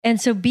And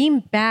so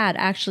being bad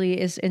actually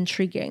is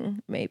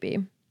intriguing,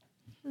 maybe.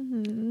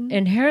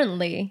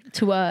 Inherently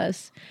to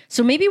us.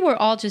 So maybe we're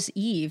all just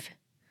Eve.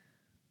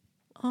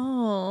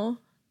 Oh.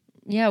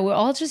 Yeah, we're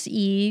all just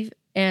Eve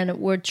and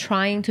we're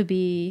trying to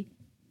be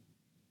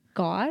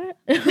God.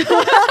 What?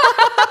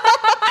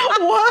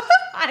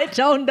 I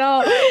don't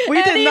know.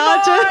 We did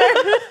not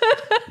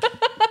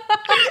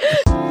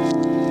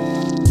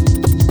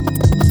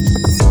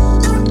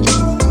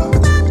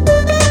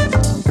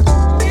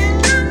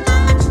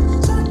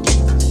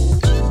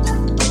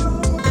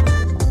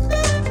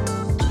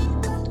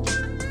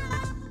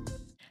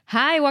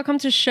Hi, welcome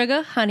to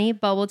Sugar Honey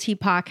Bubble Tea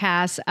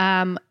Podcast.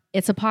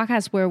 It's a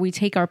podcast where we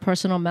take our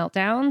personal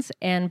meltdowns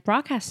and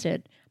broadcast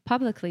it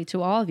publicly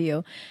to all of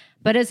you.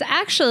 But it's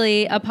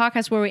actually a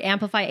podcast where we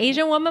amplify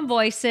Asian women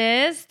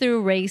voices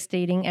through race,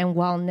 dating, and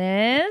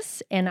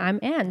wellness. And I'm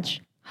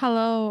Ange.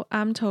 Hello,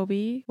 I'm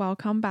Toby.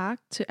 Welcome back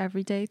to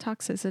Everyday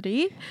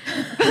Toxicity.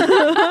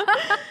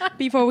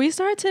 Before we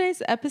start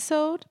today's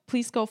episode,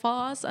 please go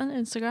follow us on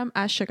Instagram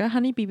at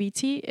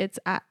sugarhoneyBBT. It's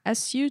at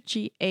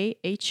SUGAHONEYBBT.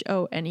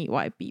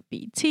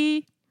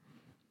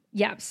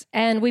 Yes.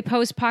 And we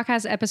post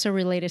podcast episode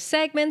related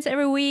segments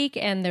every week,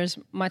 and there's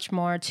much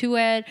more to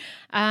it.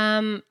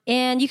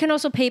 And you can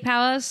also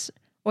PayPal us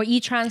or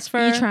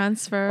e-transfer.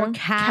 Or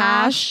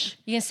cash.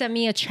 You can send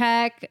me a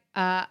check.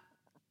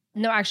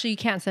 No, actually, you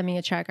can't send me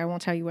a check. I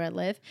won't tell you where I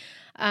live.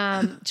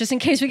 Just in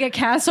case we get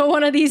canceled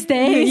one of these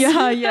days.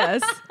 Yeah,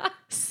 yes.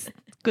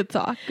 Good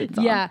thought.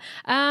 Yeah.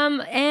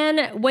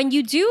 And when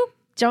you do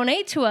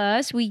donate to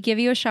us, we give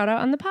you a shout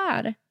out on the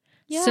pod.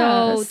 Yes.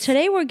 So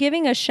today we're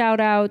giving a shout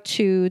out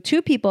to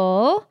two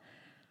people.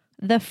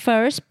 The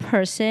first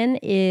person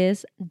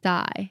is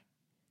Dai.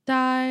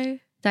 Dai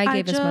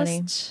Gave us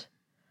money.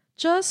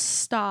 Just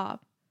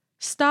stop.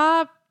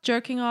 Stop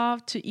jerking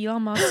off to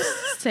Elon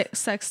Musk's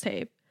sex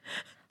tape.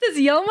 Does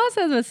Elon Musk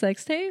have a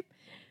sex tape?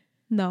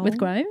 No. With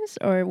Grimes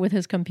or with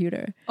his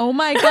computer? Oh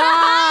my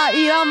God.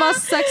 Elon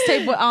Musk's sex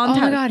tape Oh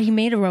my God, he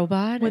made a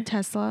robot. with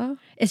Tesla.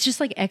 It's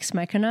just like Ex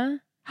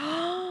Machina.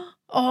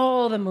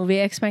 Oh, the movie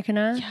Ex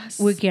Machina. Yes.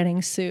 We're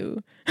getting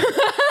sued.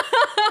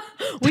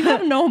 We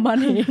have no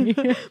money.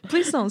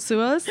 Please don't sue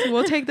us.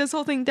 We'll take this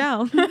whole thing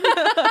down.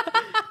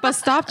 But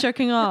stop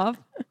jerking off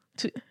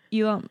to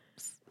Elon's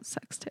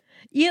sex tape.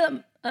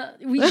 Elon,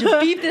 we should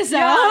beep this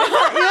out.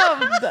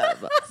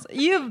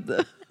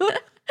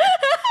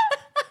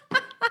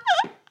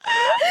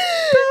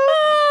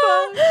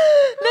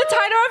 The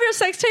title of your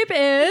sex tape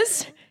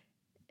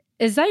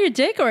is that your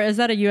dick or is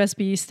that a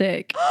USB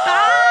stick?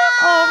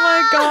 Oh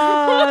my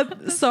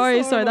God.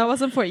 Sorry. That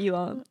wasn't for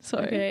Elon.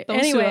 Sorry. Okay.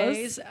 Don't sue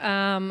us.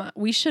 Anyways,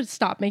 we should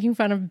stop making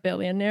fun of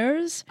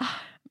billionaires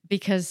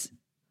because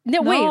fuck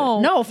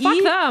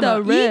Eat them.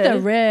 the rich. Eat the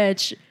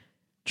rich.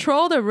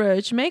 Troll the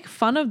rich. Make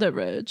fun of the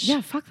rich.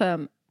 Yeah, fuck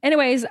them.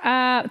 Anyways,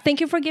 thank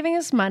you for giving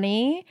us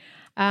money.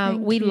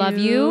 We love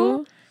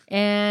you.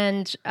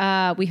 And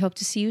we hope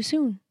to see you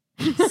soon.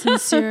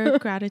 Sincere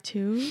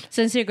gratitude.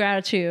 Sincere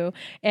gratitude.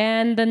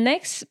 And the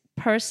next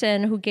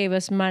person who gave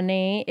us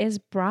money is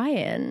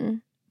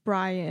Brian.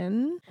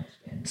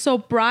 So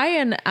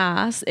Brian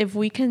asked if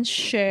we can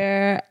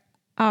share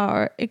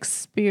our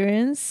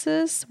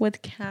experiences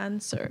with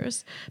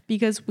cancers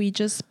because we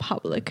just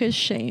publicly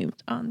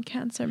shamed on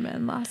Cancer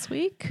Men last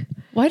week.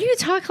 Why do you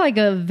talk like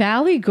a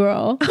valley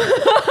girl?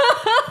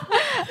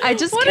 I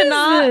just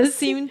cannot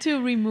seem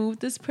to remove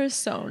this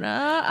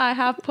persona I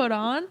have put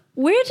on.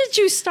 Where did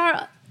you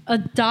start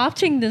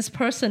adopting this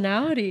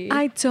personality?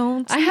 I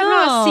don't know. I have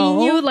not seen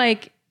you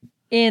like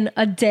in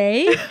a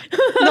day.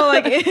 No,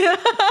 like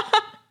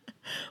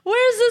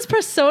where is this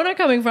persona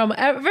coming from?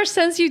 Ever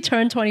since you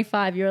turned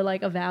 25, you're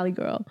like a valley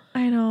girl.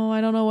 I know.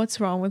 I don't know what's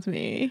wrong with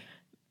me.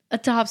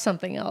 Adopt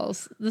something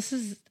else. This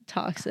is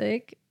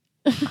toxic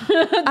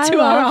to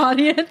our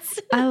audience.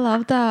 I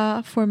love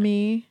that for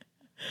me.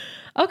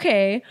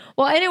 Okay.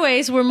 Well,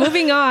 anyways, we're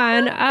moving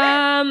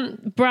on.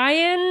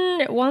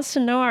 Brian wants to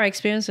know our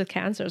experience with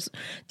cancers.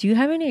 Do you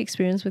have any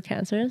experience with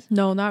cancers?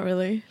 No, not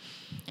really.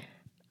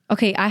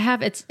 Okay, I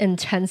have. It's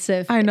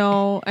intensive. I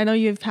know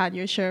you've had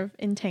your share of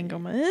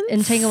entanglement.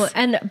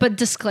 But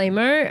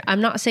disclaimer, I'm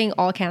not saying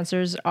all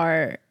cancers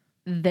are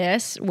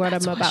what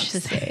I'm about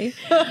to say.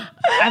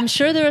 I'm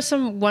sure there are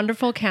some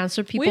wonderful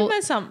cancer people We've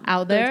met some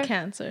out there.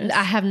 Cancers.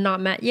 I have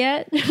not met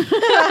yet.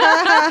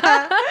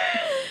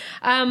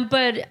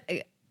 But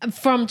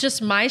from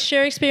just my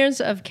share experience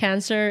of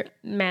cancer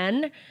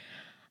men,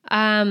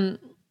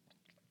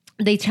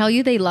 they tell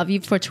you they love you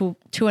for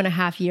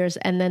 2.5 years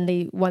and then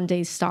they one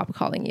day stop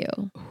calling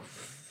you.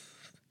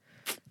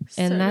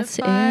 And that's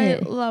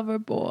it. Lover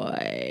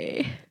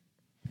boy.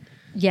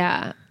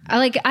 Yeah.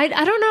 I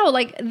don't know.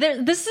 Like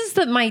this is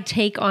my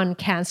take on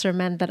cancer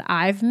men that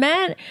I've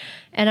met.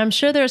 And I'm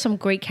sure there are some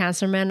great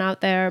cancer men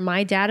out there.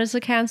 My dad is a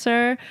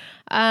cancer.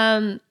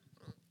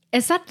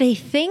 Is that they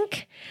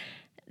think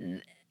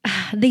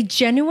they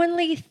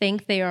genuinely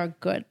think they are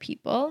good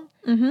people.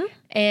 Mm-hmm.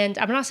 And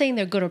I'm not saying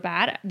they're good or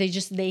bad. They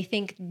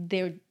think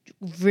they're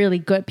really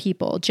good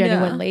people,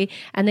 genuinely. Yeah.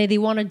 And they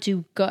want to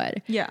do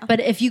good. Yeah. But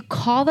if you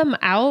call them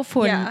out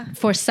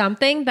for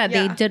something that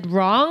they did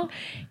wrong,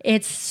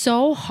 it's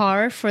so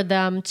hard for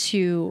them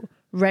to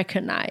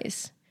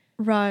recognize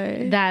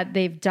that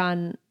they've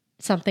done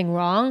something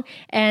wrong.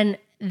 And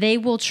they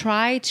will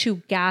try to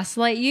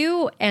gaslight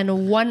you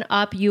and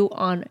one-up you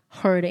on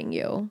hurting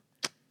you.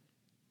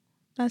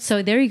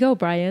 So there you go,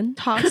 Brian.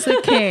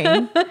 Toxic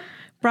king.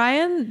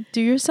 Brian,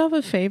 do yourself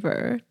a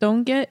favor.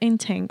 Don't get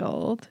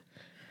entangled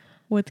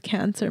with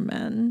Cancer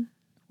men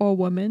or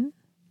women.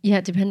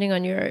 Yeah, depending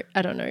on your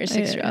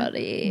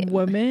sexuality.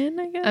 Women,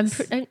 I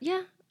guess.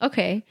 Yeah,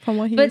 okay. From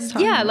what he was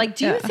talking about. Like,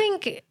 do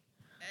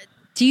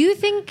you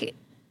think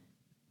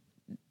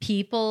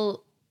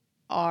people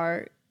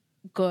are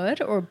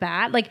good or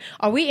bad? Like,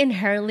 are we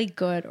inherently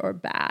good or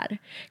bad?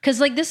 Because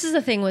like this is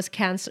the thing with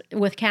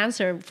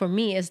cancer for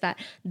me, is that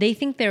they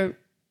think they're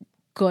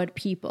good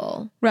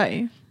people,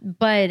 right?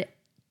 But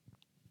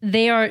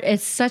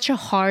it's such a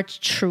hard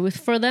truth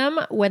for them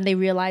when they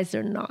realize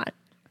they're not.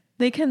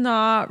 They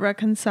cannot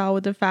reconcile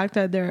with the fact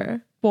that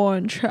they're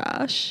born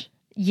trash.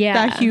 Yeah,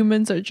 that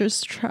humans are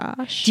just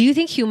trash. Do you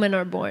think humans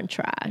are born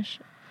trash?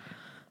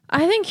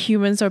 I think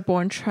humans are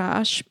born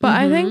trash, but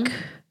I think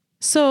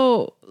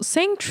so.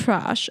 Saying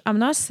trash, I'm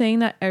not saying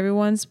that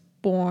everyone's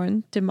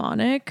born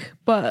demonic,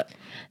 but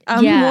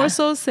I'm more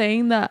so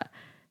saying that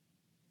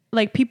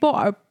like people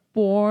are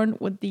born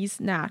with these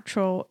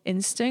natural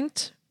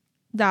instincts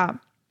that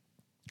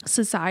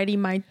society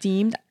might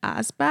deem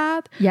as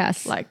bad.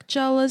 Yes. Like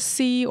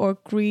jealousy or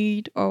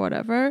greed or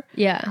whatever.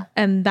 Yeah.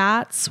 And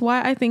that's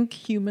why I think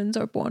humans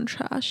are born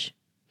trash.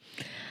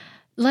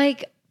 Do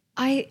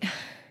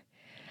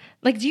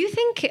you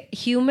think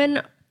humans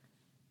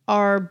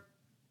are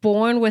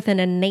born with an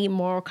innate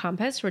moral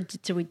compass, or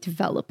do we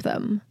develop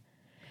them?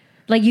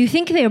 Like, you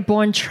think they're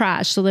born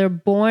trash, so they're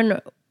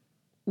born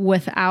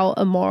without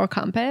a moral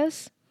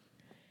compass,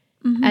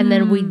 and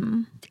then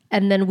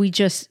we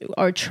just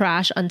are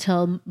trash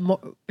until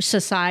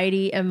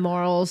society and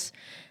morals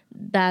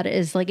that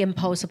is like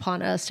imposed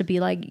upon us to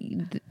be like,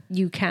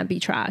 you can't be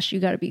trash,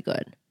 you got to be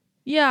good.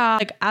 Yeah,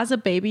 like as a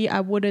baby, I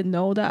wouldn't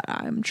know that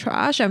I'm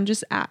trash. I'm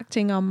just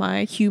acting on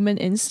my human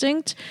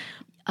instinct.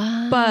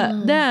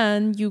 But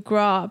then you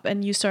grow up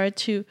and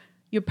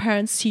your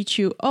parents teach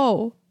you,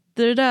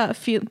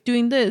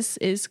 doing this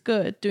is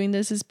good, doing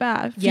this is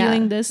bad,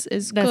 feeling this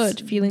is good,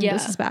 feeling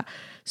this is bad.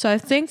 So I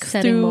think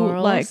through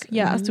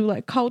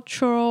like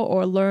cultural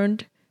or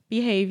learned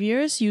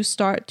behaviors, you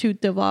start to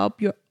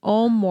develop your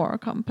own moral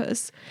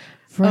compass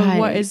of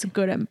what is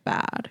good and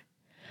bad.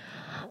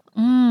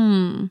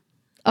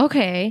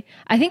 Okay.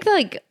 I think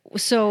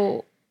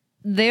so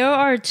there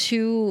are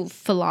two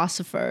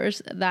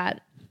philosophers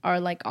that are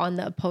like on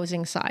the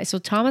opposing side. So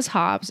Thomas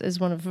Hobbes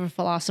is one of the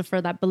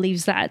philosophers that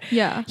believes that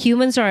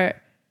humans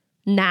are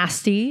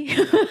nasty.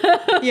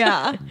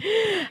 Yeah.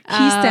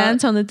 He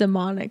stands on the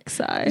demonic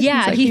side.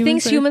 Yeah, like, he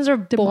thinks humans are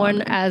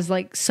born as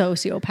like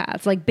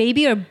sociopaths. Like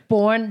baby are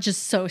born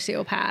just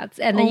sociopaths.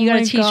 And then you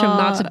gotta teach them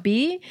not to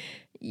be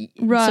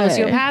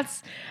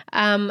sociopaths.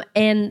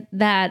 And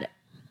that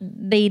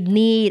they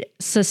need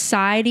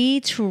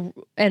society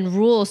and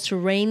rules to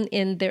rein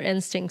in their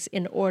instincts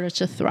in order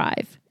to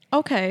thrive.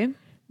 Okay.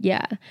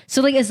 Yeah.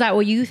 So like, is that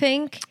what you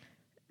think?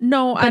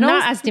 No, but I don't.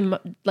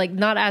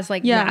 Not as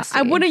nasty.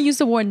 I wouldn't use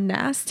the word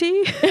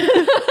nasty,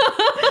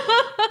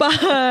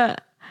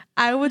 but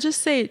I would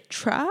just say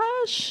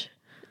trash.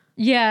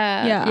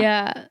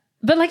 Yeah.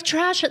 But like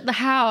trash,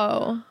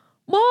 how?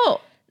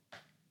 Well,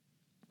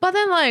 but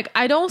then like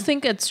I don't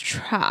think it's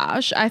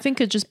trash. I think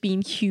it's just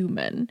being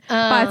human.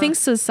 But I think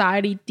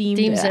society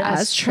deems it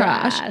as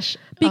trash.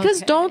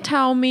 Because don't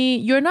tell me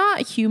you're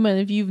not human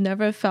if you've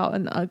never felt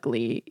an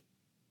ugly.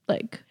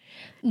 Like,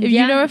 if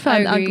you never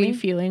felt an ugly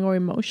feeling or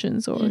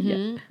emotions or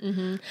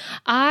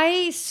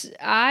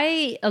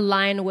I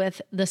align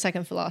with the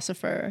second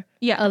philosopher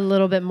a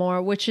little bit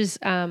more, which is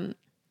I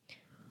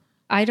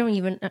don't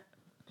even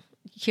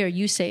here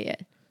you say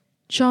it.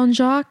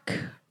 Jean-Jacques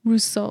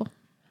Rousseau.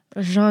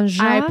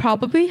 I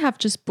probably have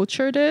just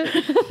butchered it.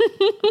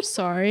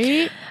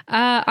 Sorry.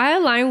 I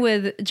align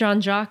with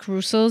Jean-Jacques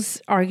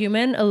Rousseau's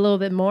argument a little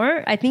bit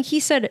more. I think he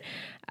said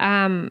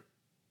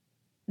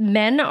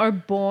men are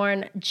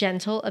born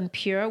gentle and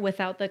pure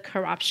without the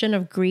corruption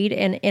of greed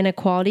and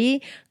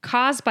inequality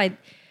caused by,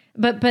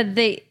 but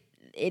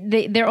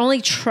they're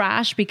only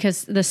trash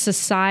because the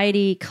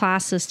society,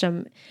 class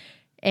system,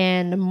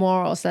 and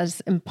morals that's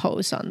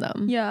imposed on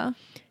them. Yeah.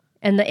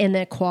 And the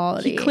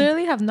inequality. You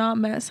clearly have not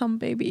met some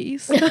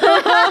babies.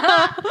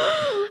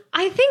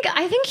 I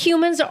think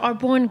humans are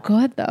born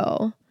good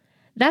though.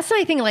 That's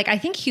my thing. Like I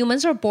think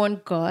humans are born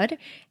good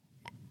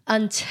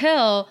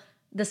until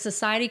the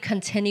society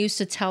continues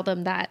to tell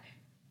them that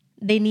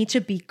they need to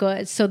be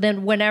good. So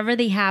then whenever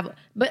they have,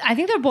 but I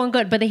think they're born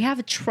good, but they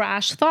have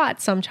trash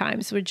thoughts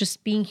sometimes with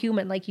just being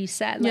human, like you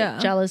said,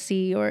 like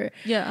jealousy or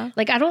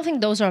like, I don't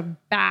think those are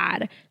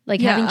bad,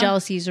 like having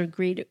jealousies or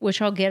greed,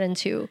 which I'll get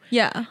into.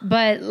 Yeah.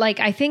 But like,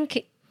 I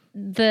think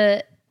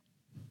the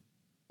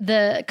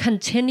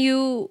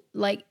continue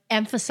like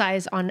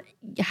emphasize on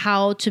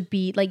how to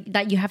be like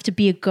that you have to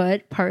be a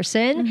good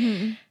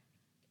person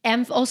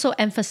also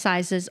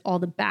emphasizes all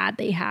the bad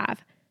they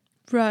have.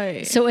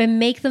 Right. So it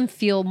make them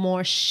feel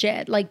more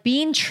shit. Like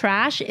being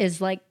trash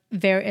is like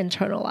very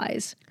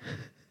internalized.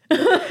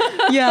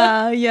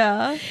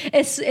 Yeah.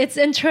 It's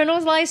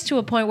internalized to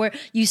a point where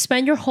you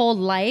spend your whole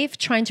life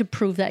trying to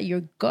prove that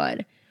you're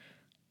good.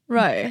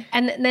 Right.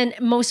 And then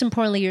most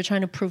importantly, you're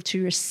trying to prove to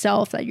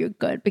yourself that you're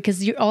good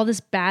because all this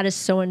bad is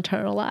so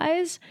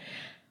internalized.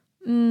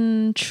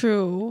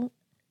 True.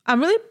 I'm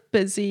really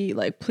busy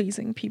like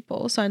pleasing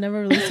people, so I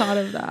never really thought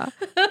of that.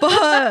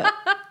 But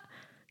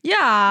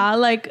yeah,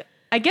 like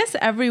I guess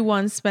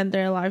everyone spent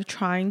their life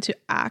trying to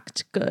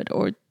act good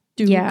or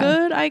do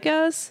good, I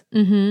guess.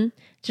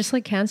 Just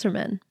like cancer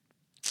men.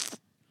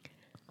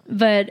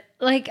 But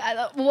like,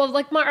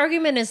 like my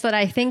argument is that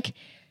I think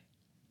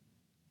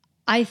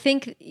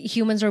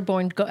humans are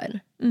born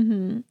good.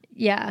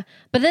 Yeah.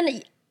 But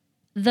then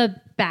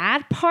the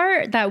bad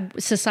part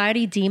that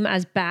society deem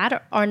as bad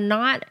are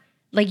not,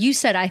 like you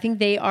said, I think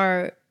they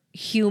are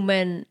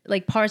human,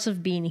 like parts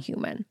of being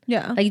human.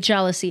 Yeah. Like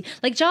jealousy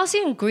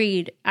and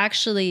greed.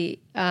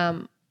 Actually,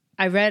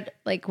 I read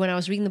like when I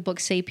was reading the book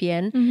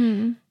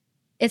Sapien,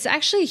 it's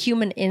actually a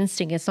human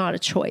instinct. It's not a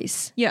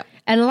choice. Yeah.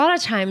 And a lot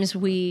of times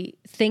we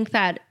think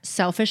that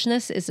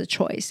selfishness is a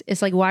choice.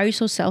 It's like, why are you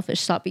so selfish?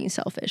 Stop being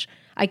selfish.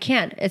 I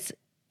can't. It's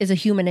a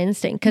human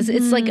instinct because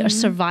it's like a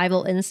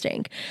survival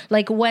instinct.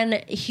 Like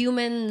when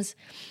humans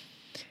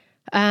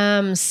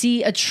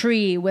see a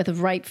tree with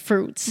ripe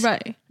fruits,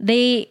 right?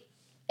 They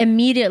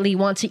immediately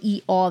want to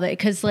eat all of it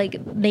because like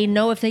they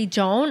know if they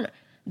don't,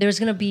 there's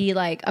going to be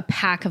like a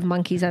pack of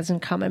monkeys that's going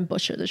to come and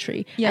butcher the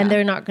tree and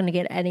they're not going to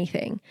get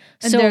anything.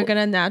 And they're going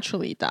to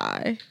naturally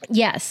die.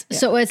 Yes. Yeah.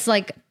 So it's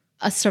like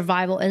a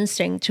survival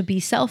instinct to be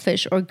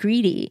selfish or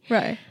greedy.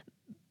 Right.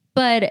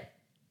 But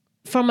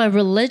from a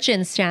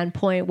religion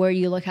standpoint, where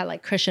you look at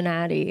like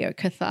Christianity or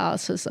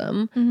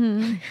Catholicism,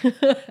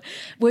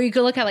 where you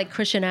could look at like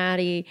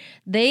Christianity,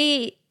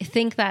 they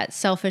think that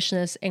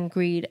selfishness and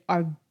greed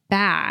are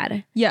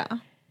bad. Yeah.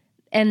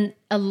 And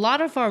a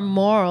lot of our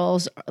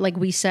morals, like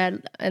we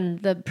said in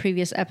the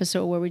previous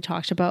episode where we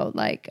talked about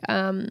like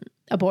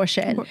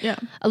abortion,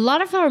 a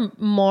lot of our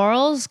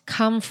morals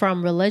come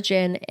from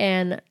religion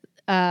and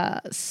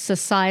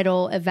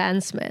societal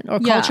advancement or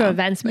cultural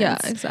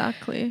advancements. Yeah,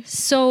 exactly.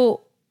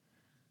 So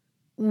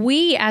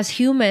we as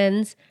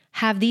humans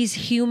have these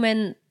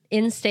human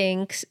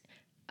instincts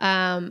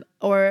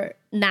or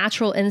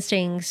natural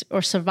instincts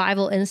or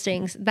survival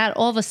instincts that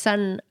all of a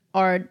sudden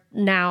are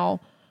now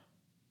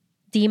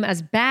deemed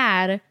as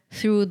bad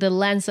through the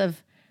lens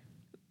of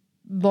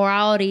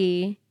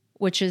morality,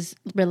 which is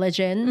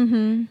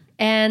religion.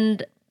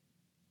 And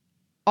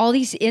all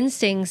these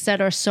instincts that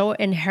are so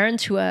inherent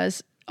to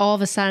us all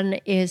of a sudden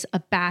is a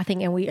bad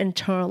thing and we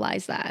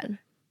internalize that.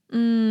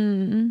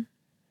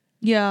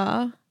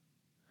 Yeah.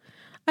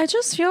 I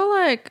just feel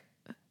like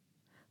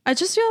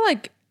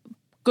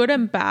good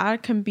and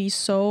bad can be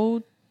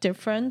so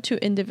different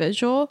to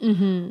individual.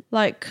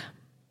 Like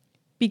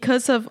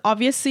because of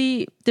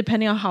obviously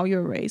depending on how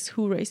you're raised,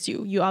 who raised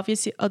you, you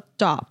obviously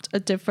adopt a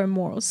different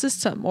moral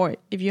system, or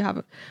if you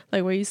have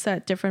like where you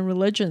said different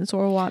religions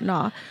or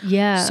whatnot.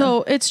 Yeah.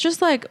 So it's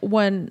just like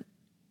when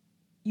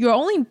you're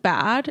only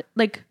bad,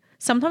 like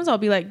sometimes I'll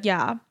be like,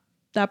 yeah,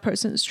 that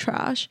person is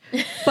trash.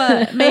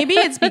 But maybe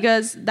it's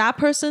because that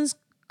person's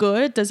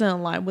good doesn't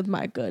align with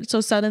my good. So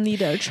suddenly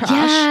they're trash.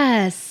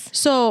 Yes.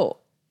 So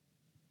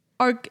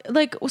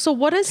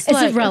what is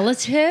like, it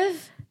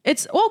relative?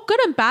 It's good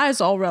and bad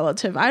is all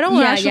relative. I don't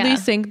actually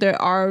think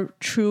there are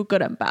true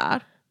good and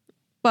bad.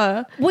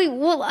 But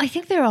I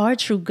think there are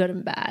true good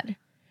and bad.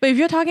 But if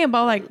you're talking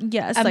about like,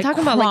 yes, I'm like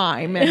talking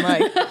crime about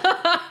like, and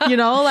like, you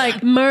know,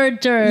 like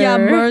murder. Yeah,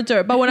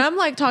 murder. But when I'm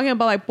like talking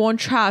about like born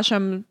trash,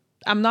 I'm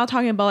not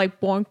talking about like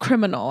born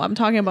criminal. I'm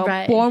talking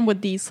about born with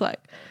these like,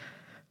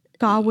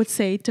 God would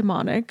say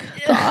demonic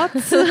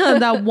thoughts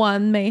that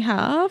one may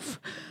have.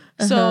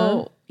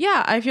 So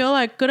yeah, I feel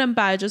like good and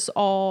bad just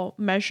all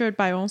measured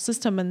by your own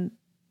system, and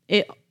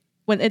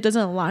when it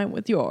doesn't align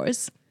with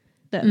yours,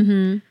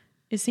 then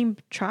it seems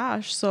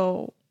trash.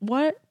 So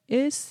what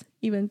is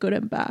even good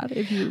and bad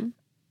if you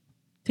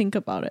think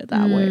about it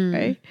that way,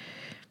 right?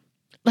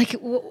 Like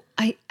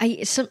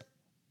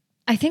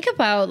I think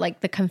about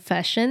like the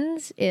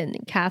confessions in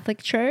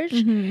Catholic Church.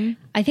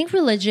 I think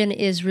religion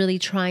is really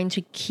trying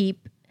to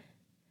keep.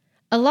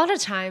 A lot of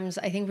times,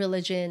 I think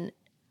religion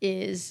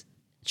is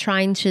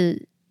trying to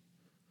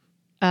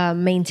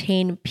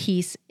maintain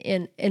peace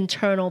in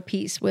internal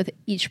peace with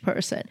each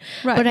person.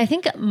 Right. But I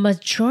think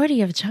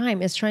majority of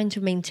time is trying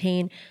to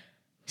maintain.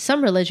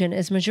 Some religion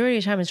is majority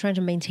of time is trying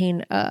to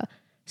maintain a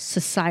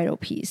societal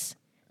peace.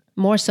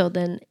 more so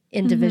than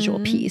individual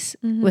peace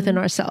within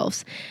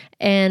ourselves.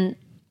 And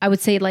I would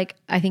say like,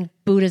 I think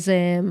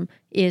Buddhism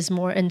is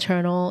more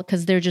internal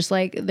because they're just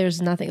like,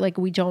 there's nothing, like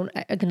we don't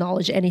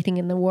acknowledge anything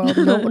in the world.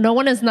 No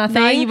one is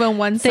nothing. Not even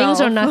oneself.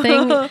 Things are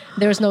nothing.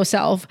 There's no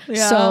self.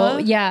 Yeah. So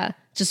yeah,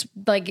 just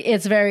like,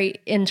 it's very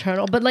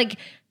internal, but like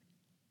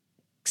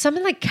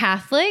something like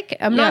Catholic,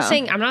 I'm not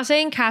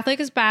saying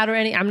Catholic is bad or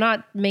any, I'm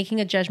not making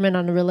a judgment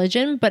on a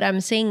religion, but I'm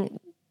saying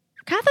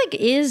Catholic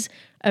is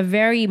a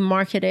very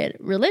marketed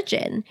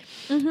religion.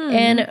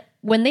 And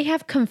when they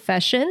have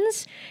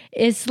confessions,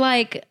 it's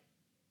like,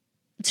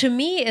 to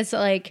me, it's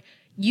like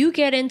you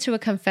get into a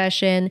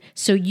confession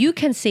so you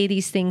can say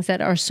these things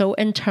that are so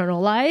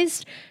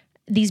internalized,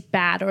 these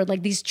bad or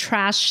like these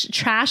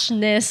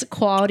trashness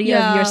quality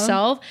of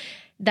yourself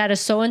that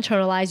is so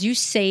internalized. You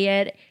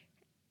say it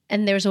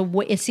and there's a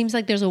way, it seems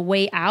like there's a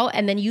way out,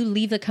 and then you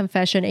leave the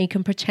confession and you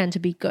can pretend to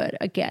be good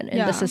again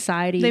in the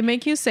society. They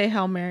make you say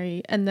Hail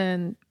Mary and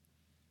then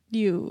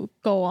you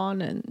go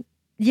on and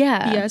be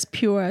as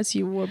pure as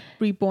you were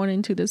reborn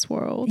into this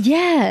world.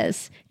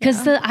 Yes.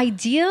 Because the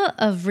idea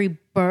of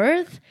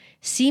rebirth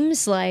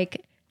seems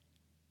like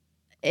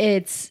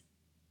it's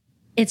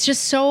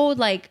just so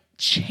like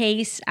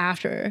chased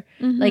after.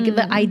 Like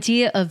the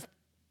idea of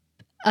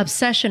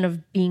obsession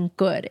of being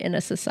good in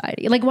a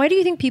society. Like, why do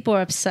you think people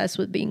are obsessed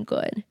with being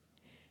good?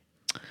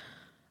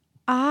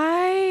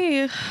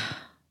 I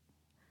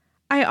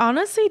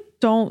honestly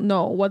don't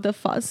know what the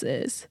fuss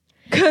is.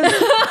 Because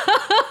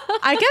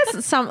I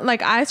guess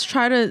I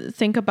try to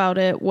think about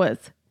it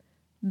with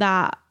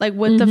that, like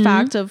with the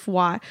fact of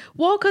why.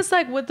 Well, because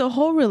like with the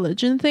whole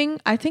religion thing,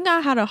 I think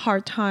I had a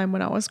hard time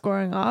when I was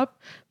growing up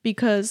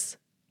because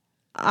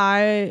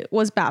I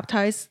was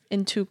baptized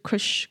into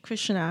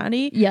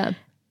Christianity. Yeah.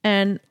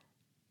 And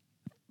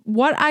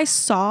what I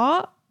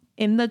saw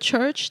in the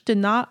church did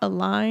not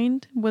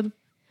align with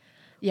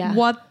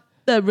what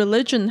the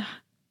religion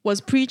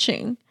was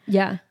preaching.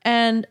 Yeah.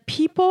 And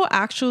people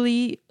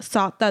actually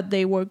thought that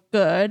they were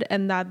good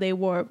and that they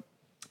were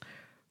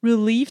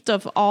relieved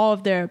of all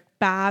of their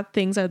bad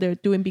things that they're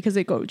doing because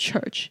they go to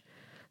church.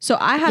 So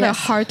I had a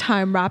hard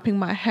time wrapping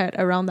my head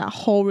around that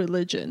whole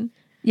religion.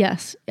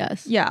 Yes.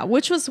 Yeah,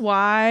 which was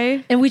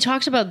why. And we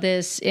talked about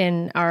this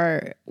in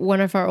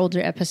one of our older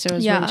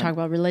episodes where we talk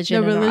about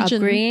religion and our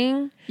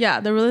upbringing. Yeah,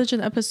 the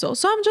religion episode.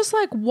 So I'm just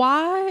like,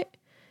 why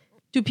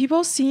do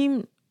people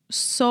seem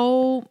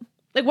so...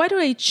 Like, why do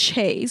they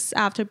chase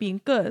after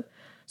being good?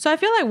 So I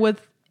feel like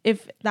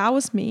if that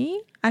was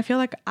me, I feel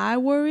like I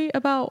worry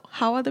about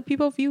how other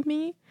people view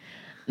me.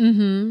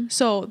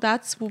 So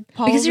that's probably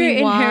because you're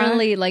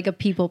inherently like a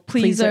people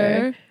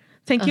pleaser.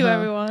 Thank you,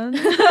 everyone.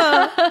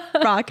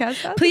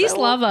 Broadcast that. Please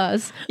love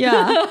us.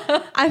 Yeah.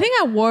 I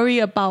think I worry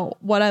about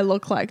what I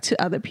look like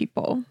to other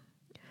people.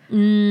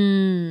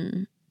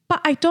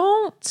 But I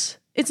don't.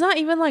 It's not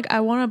even like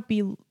I want to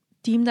be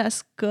deemed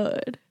as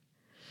good.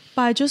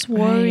 But I just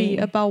worry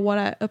about what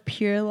I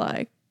appear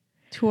like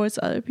towards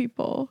other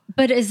people.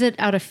 But is it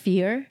out of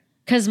fear?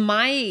 Because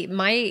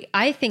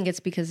I think it's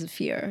because of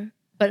fear.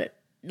 But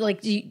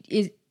like,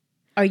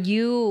 are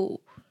you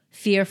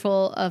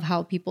fearful of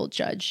how people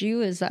judge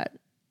you? Is that?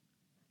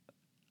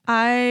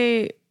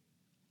 I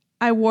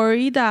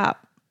worry that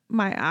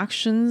my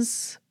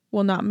actions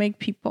will not make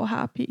people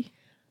happy.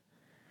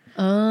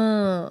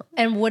 Oh,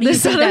 and what do you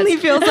this think suddenly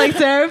feels like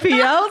therapy?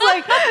 I was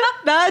like,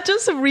 that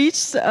just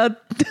reached a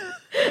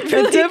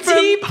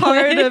different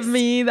part of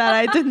me that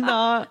I did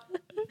not.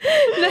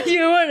 That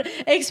you weren't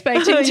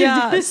expecting to.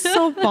 Yeah, it's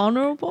so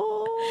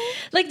vulnerable.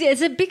 Like,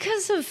 is it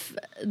because of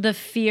the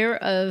fear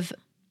of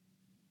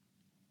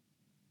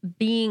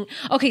being...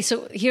 Okay,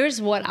 so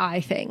here's what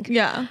I think.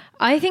 Yeah.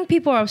 I think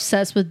people are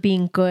obsessed with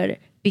being good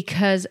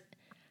because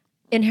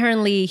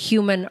inherently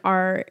human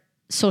are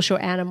social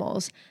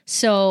animals.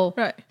 So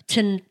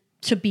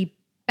to be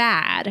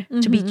bad,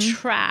 to be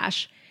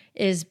trash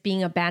is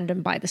being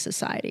abandoned by the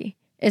society.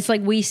 It's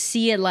like we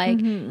see it like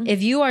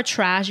if you are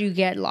trash, you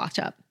get locked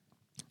up.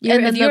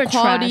 And if the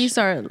qualities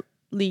are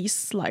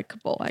least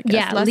likable, I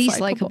guess. Yeah, least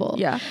likable.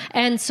 Yeah.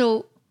 And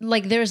so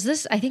like there's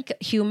this, I think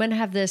human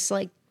have this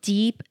like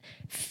deep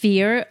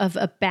fear of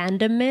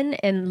abandonment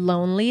and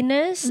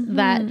loneliness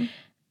that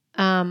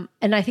and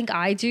I think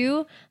I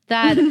do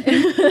that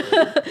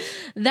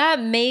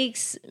that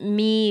makes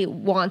me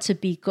want to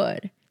be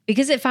good.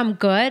 Because if I'm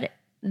good,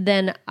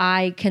 then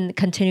I can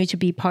continue to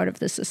be part of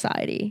the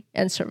society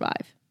and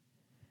survive.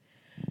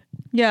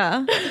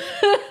 Yeah.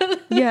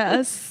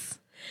 Yes.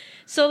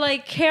 So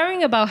like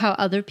caring about how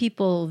other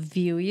people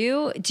view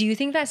you, do you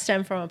think that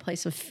stems from a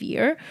place of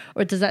fear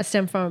or does that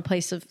stem from a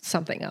place of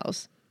something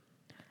else?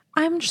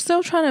 I'm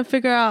still trying to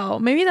figure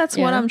out. Maybe that's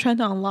what I'm trying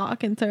to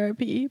unlock in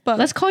therapy. But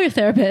let's call your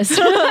therapist.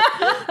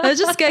 Let's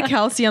just get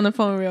Kelsey on the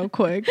phone real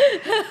quick.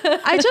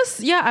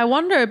 I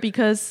wonder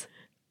because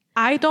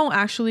I don't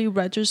actually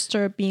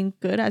register being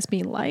good as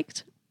being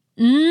liked.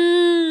 Wait,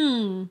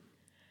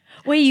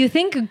 you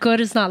think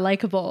good is not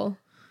likable?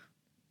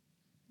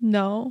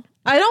 No.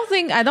 I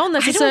don't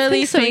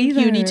necessarily think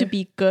you need to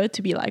be good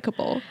to be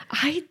likable.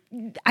 I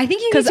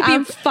think you need to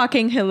be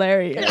fucking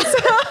hilarious.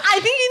 I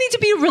think you need to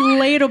be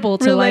relatable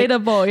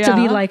to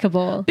be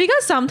likable.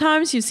 Because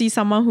sometimes you see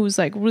someone who's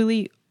like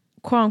really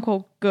quote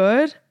unquote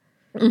good,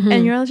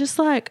 and you're just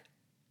like,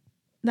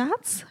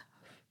 that's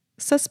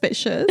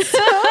suspicious.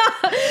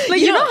 Like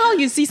you know how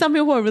you see some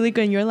people who are really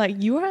good, and you're like,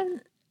 you're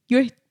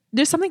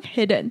there's something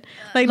hidden.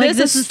 Like there's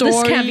a story.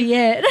 This can't be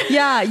it.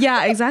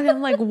 Yeah, exactly.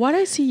 I'm like, what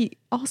is he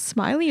all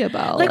smiley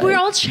about? Like we're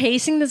all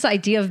chasing this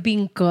idea of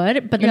being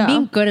good, but then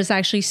being good is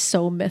actually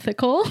so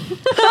mythical.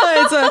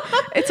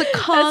 it's a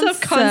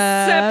concept. It's a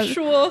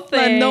conceptual thing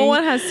that no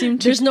one has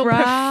seemed to There's no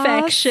grasp.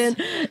 perfection.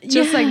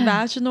 Just like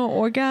vaginal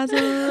orgasm.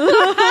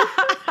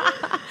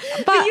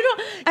 But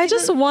I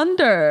just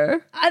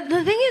wonder.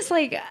 The thing is,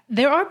 like,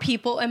 there are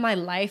people in my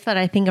life that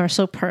I think are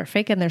so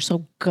perfect and they're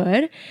so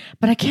good,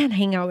 but I can't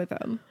hang out with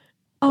them.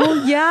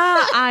 Oh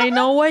yeah, I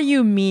know what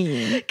you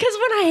mean. Because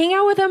when I hang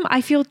out with them,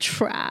 I feel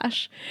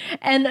trash,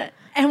 and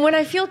when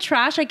I feel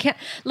trash, I can't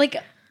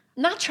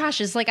not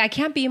trash. It's like I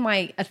can't be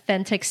my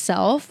authentic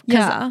self.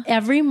 Because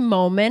every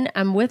moment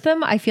I'm with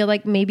them, I feel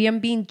like maybe I'm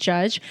being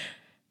judged.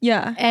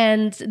 Yeah.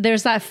 And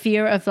there's that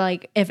fear of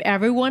like, if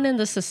everyone in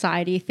the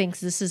society thinks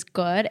this is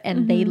good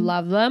and they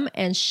love them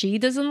and she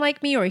doesn't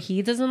like me or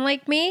he doesn't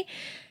like me,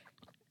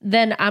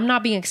 then I'm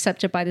not being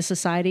accepted by the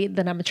society,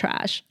 then I'm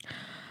trash.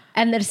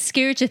 And they're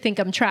scared to think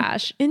I'm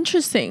trash.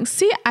 Interesting.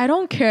 See, I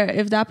don't care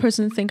if that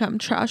person think I'm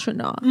trash or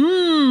not.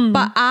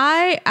 But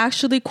I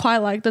actually quite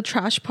like the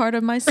trash part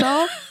of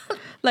myself.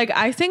 Like,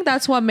 I think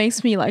that's what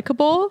makes me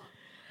likable.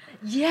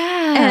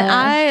 Yeah. And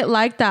I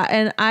like that.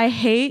 And I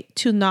hate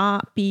to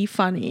not be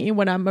funny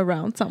when I'm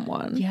around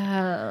someone.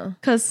 Yeah.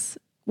 Because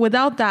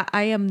without that,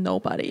 I am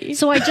nobody.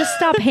 So I just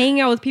stop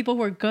hanging out with people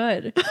who are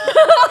good.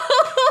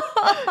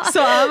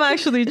 So I'm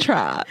actually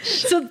trash.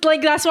 So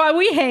like, that's why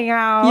we hang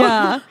out.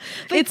 Yeah.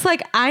 It's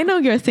like, I know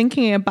you're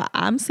thinking it, but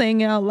I'm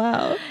saying it out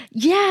loud.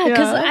 Yeah.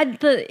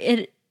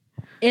 Because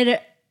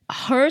it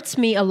hurts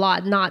me a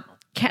lot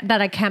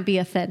that I can't be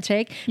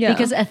authentic. Yeah.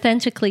 Because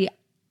authentically,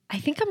 I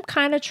think I'm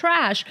kind of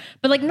trash,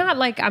 but like not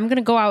like I'm going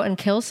to go out and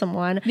kill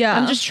someone. Yeah.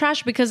 I'm just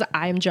trash because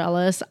I'm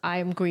jealous.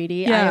 I'm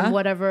greedy. Yeah. I am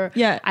whatever.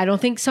 Yeah.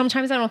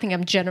 Sometimes I don't think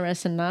I'm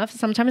generous enough.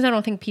 Sometimes I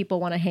don't think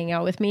people want to hang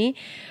out with me.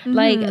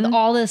 Like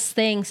all these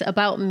things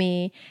about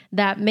me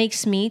that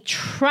makes me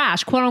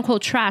trash, quote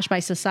unquote trash by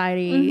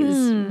society's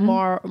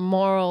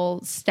moral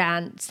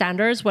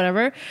standards,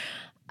 whatever.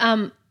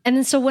 And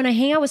then so when I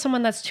hang out with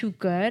someone that's too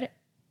good,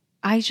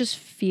 I just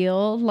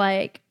feel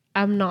like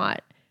I'm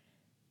not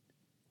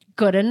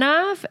good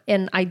enough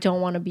and I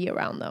don't want to be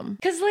around them.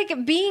 Because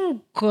like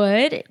being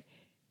good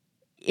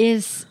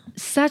is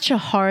such a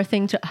hard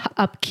thing to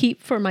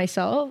upkeep for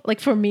myself. Like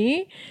for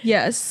me.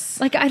 Yes.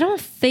 Like I don't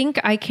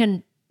think I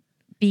can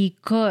be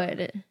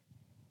good.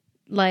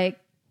 Like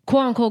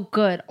quote unquote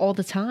good all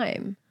the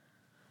time.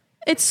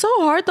 It's so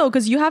hard though,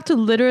 because you have to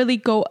literally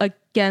go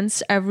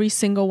against every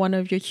single one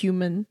of your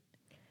human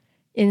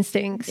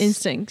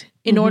instinct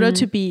in order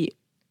to be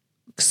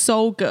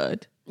so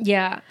good.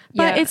 Yeah.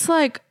 But it's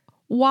like,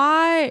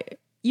 why,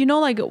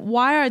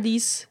 why are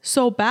these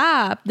so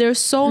bad? They're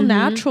so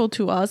natural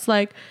to us.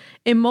 Like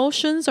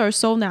emotions are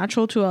so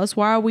natural to us.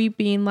 Why are we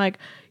being like,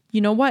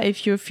 you know what?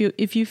 If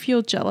you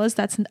feel jealous,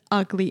 that's an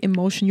ugly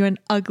emotion. You're an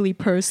ugly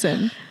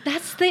person.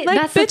 That's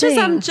bitches, the thing.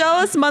 I'm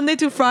jealous Monday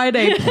to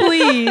Friday,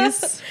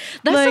 please.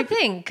 That's the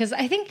thing. Because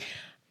I think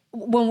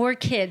when we're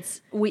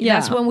kids,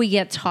 that's when we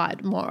get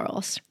taught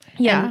morals.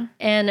 Yeah.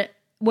 And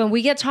when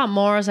we get taught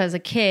morals as a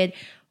kid,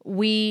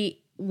 we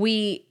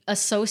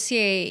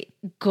associate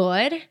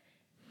good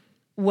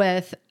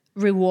with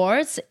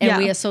rewards and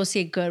we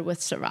associate good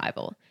with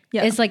survival.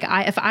 Yeah. It's like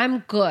if I'm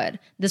good,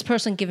 this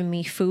person giving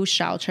me food,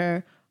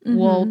 shelter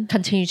will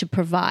continue to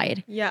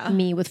provide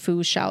me with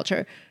food,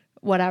 shelter,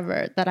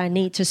 whatever that I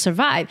need to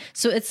survive.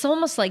 So it's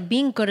almost like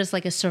being good is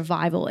like a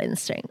survival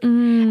instinct.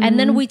 And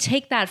then we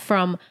take that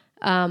from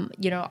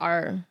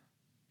our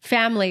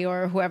family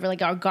or whoever,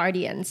 like our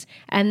guardians.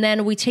 And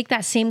then we take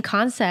that same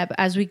concept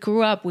as we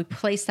grew up, we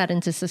place that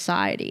into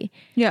society.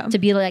 Yeah. To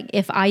be like,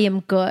 if I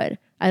am good,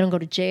 I don't go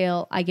to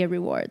jail, I get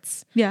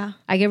rewards. Yeah.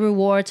 I get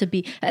reward to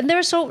be, and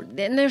there's so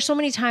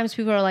many times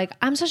people are like,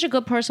 I'm such a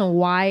good person.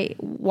 Why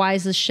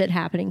is this shit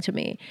happening to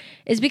me?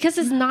 It's because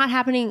it's not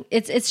happening.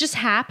 It's just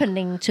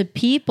happening to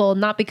people,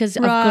 not because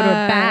of good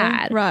or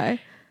bad. Right.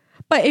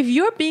 But if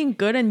you're being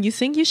good and you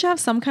think you should have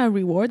some kind of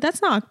reward,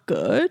 that's not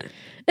good.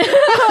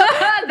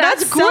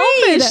 That's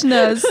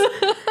selfishness.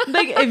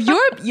 Like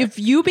if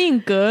you being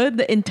good,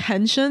 the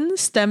intention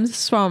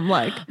stems from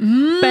like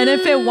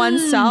benefit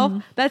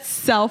oneself. That's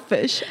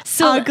selfish.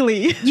 So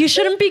ugly. You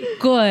shouldn't be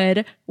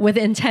good with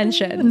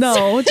intentions.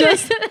 No,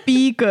 just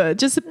be good.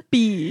 Just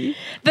be.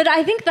 But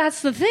I think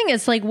that's the thing.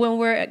 It's like when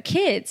we're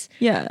kids.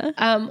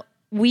 Yeah.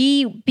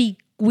 We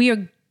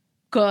are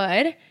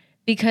good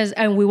because,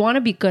 and we want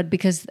to be good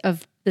because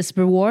of this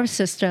reward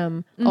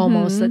system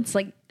almost that's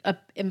like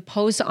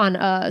imposed on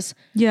us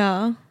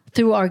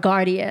through our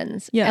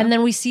guardians. Yeah. And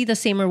then we see the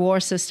same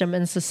reward system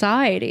in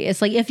society.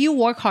 It's like, if you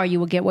work hard, you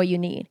will get what you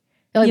need,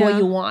 like what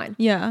you want.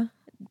 Yeah.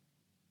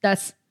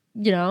 That's,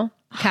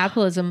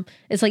 capitalism.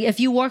 It's like, if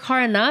you work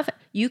hard enough,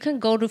 you can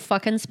go to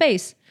fucking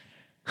space.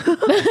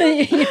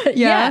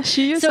 Yeah.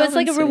 So it's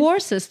like a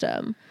reward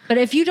system. But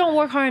if you don't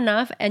work hard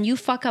enough and you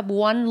fuck up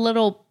one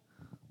little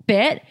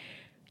bit,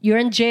 you're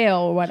in jail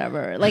or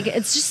whatever. Like,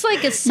 it's just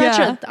like, it's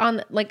such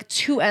on like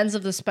two ends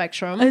of the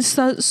spectrum.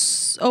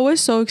 It's always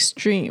so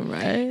extreme,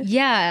 right?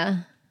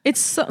 Yeah.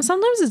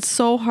 Sometimes it's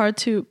so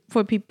hard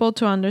for people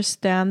to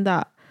understand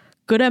that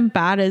good and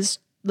bad is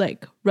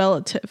like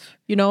relative,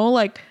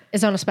 like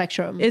it's on a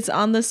spectrum. It's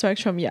on the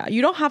spectrum. Yeah.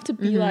 You don't have to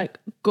be like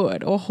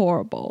good or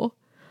horrible.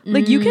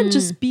 Like you can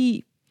just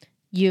be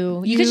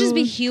you can just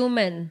be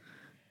human.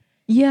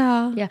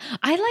 Yeah. Yeah.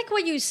 I like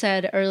what you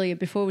said earlier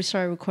before we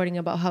started recording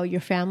about how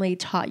your family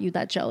taught you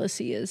that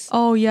jealousy is.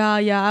 Oh yeah,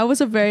 yeah. I was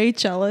a very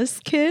jealous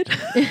kid.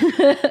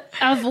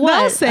 Of what?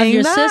 Not saying of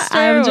your that. Sister,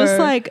 I'm just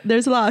like,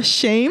 there's a lot of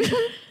shame.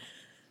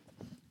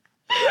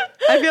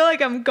 I feel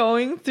like I'm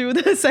going through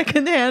the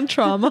secondhand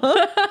trauma.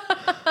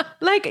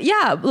 Like,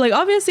 yeah, like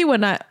obviously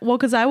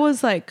because I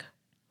was like,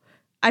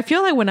 I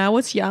feel like when I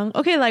was young,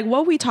 okay, like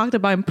what we talked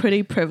about, I'm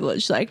pretty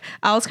privileged. Like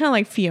I was kind of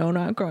like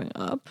Fiona growing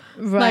up,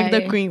 like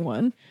the green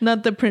one,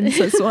 not the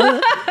princess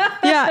one.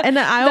 Yeah, and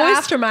I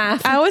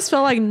always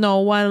felt like no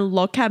one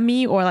looked at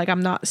me or like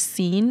I'm not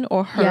seen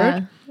or heard.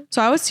 Yeah.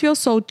 So I always feel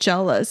so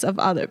jealous of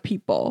other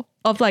people,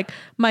 of like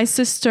my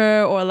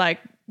sister or like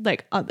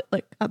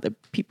other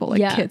people,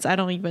 like kids. I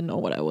don't even know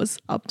what I was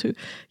up to.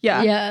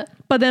 Yeah. Yeah.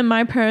 But then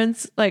my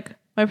parents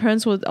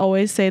would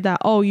always say that,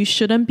 oh, you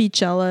shouldn't be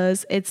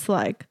jealous. It's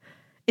like,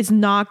 it's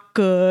not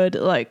good.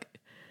 Like,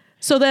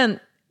 so then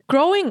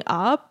growing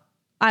up,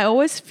 I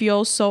always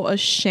feel so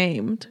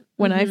ashamed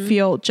when I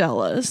feel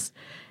jealous.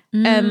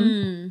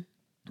 And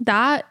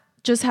that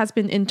just has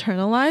been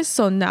internalized.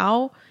 So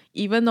now,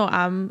 even though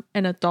I'm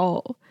an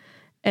adult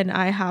and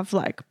I have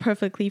like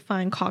perfectly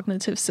fine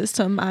cognitive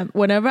system,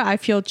 whenever I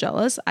feel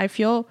jealous, I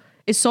feel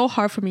it's so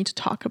hard for me to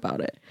talk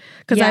about it.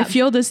 Because I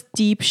feel this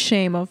deep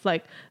shame of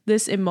like,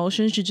 this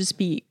emotion should just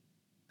be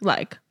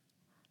like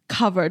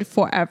covered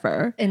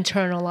forever.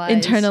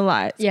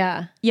 Internalized.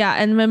 Yeah. Yeah.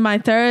 And when my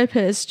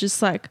therapist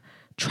just like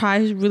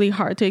tries really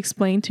hard to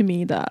explain to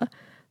me that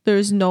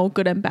there's no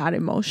good and bad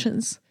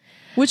emotions,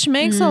 which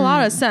makes a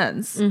lot of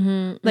sense.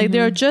 Like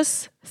they're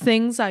just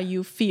things that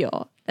you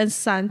feel. And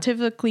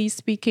scientifically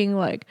speaking,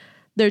 like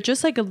they're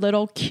just like a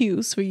little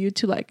cues for you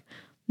to like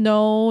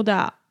know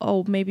that,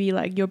 oh, maybe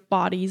like your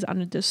body's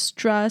under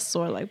distress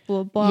or like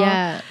blah,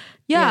 blah.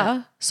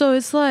 Yeah. So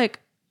it's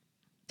like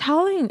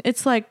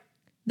it's like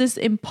this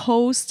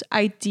imposed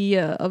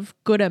idea of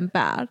good and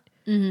bad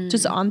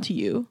just onto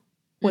you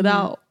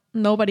without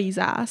nobody's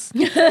ass.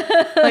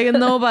 Like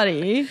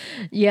nobody.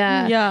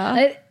 Yeah.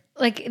 Yeah.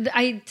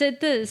 I did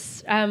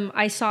this,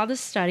 I saw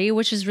this study,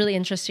 which is really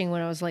interesting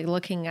when I was like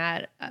looking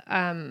at,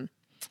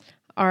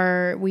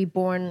 are we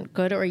born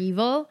good or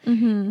evil?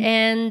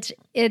 And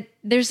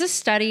there's this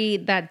study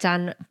that's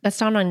done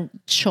on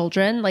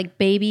children, like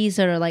babies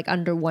that are like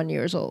under 1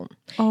 year old.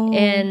 Oh.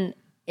 And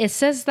it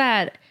says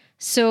that,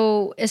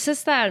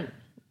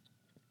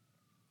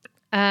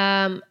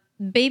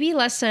 baby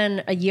less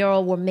than a year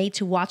old were made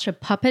to watch a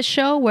puppet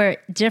show where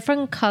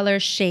different color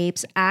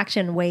shapes act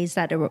in ways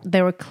that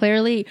they were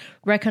clearly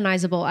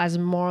recognizable as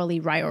morally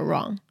right or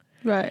wrong.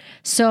 Right.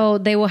 So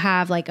they will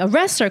have like a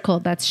red circle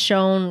that's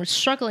shown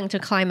struggling to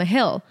climb a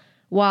hill,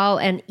 while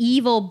an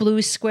evil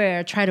blue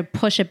square try to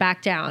push it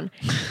back down.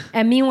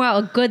 And meanwhile,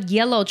 a good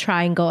yellow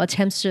triangle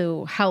attempts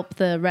to help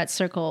the red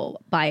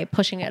circle by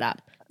pushing it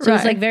up. So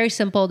it's like very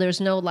simple.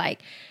 There's no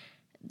like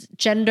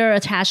gender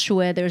attached to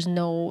it. There's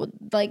no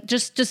like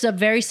just a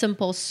very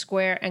simple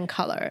square and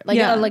color, like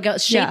a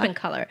shape and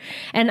color.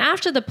 And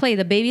after the play,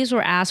 the babies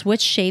were asked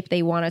which shape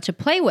they wanted to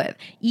play with: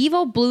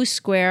 evil blue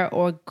square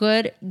or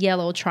good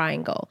yellow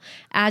triangle.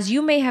 As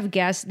you may have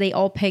guessed, they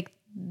all picked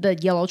the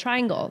yellow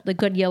triangle, the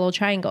good yellow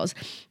triangles,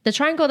 the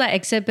triangle that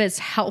exhibits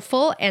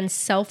helpful and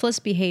selfless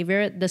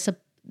behavior.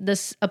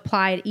 This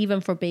applied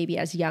even for baby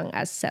as young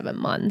as 7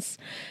 months.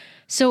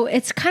 So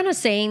it's kind of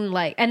saying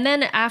like, and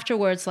then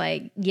afterwards,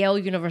 like Yale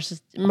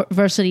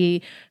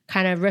University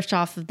kind of riffed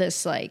off of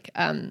this like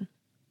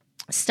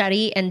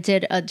study and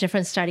did a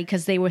different study,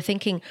 because they were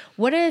thinking,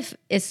 what if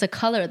it's the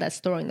color that's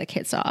throwing the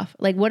kids off?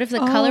 Like, what if the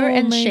color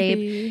and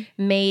shape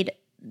made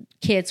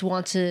kids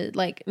want to,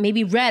 like,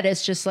 maybe red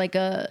is just like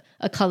a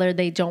color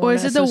they don't want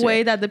to associate. Or is it the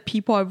way that the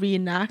people are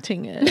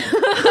reenacting it?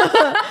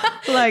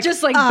 Like,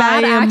 just like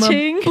bad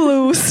acting.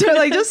 Blue, so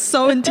like just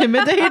so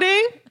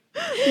intimidating.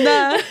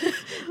 Nah.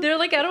 They're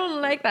like, I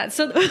don't like that.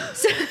 So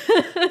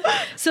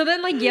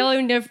then like Yale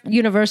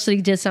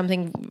University did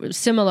something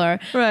similar,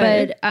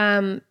 but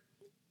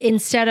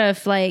instead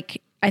of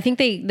like, I think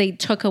they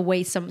took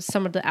away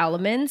some of the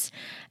elements,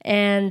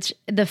 and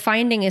the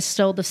finding is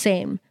still the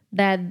same,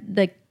 that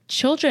the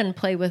children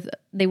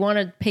they want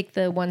to pick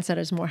the ones that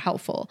is more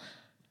helpful.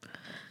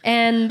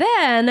 And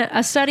then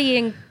a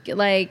study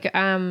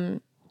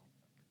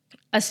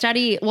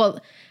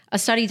a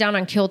study down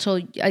on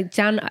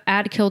down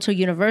at Kyoto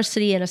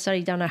University and a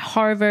study down at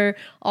Harvard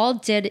all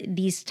did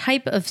these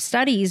type of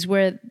studies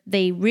where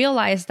they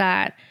realized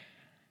that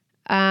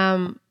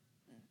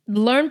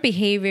learned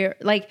behavior,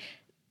 like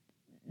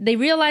they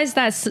realized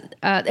that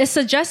it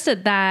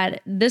suggested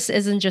that this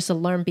isn't just a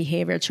learned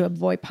behavior to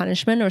avoid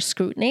punishment or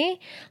scrutiny.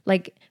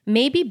 Like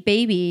maybe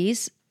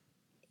babies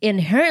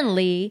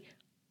inherently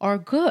are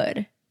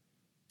good.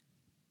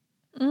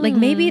 Like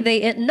maybe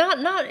they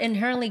not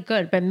inherently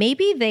good, but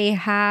maybe they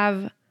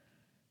have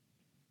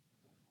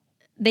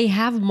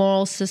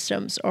moral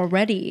systems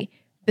already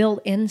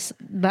built in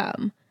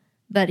them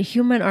that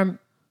human are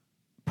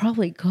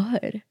probably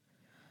good.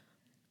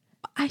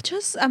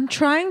 I'm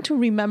trying to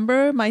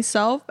remember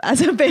myself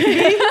as a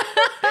baby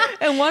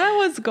and what I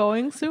was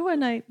going through,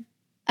 and I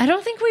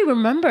don't think we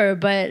remember,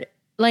 but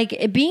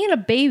like being a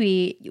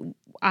baby,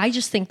 I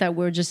just think that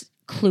we're just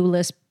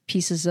clueless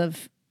pieces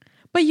of.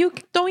 But you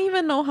don't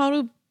even know how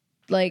to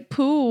like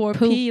poo.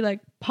 Pee, like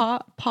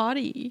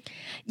potty.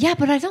 Yeah,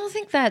 but I don't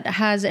think that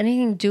has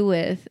anything to do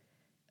with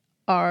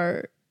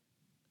our.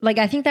 Like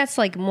I think that's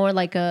like more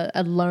like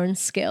a learned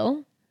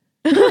skill.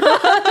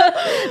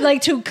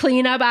 Like to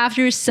clean up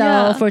after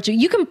yourself, or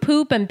you can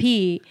poop and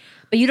pee,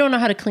 but you don't know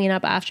how to clean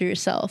up after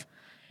yourself.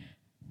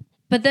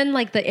 But then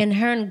like the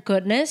inherent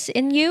goodness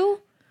in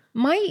you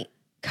might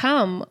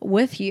come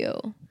with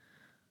you.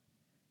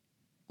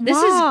 This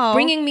is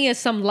bringing me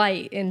some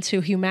light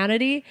into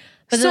humanity.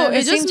 But so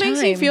it just makes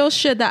me feel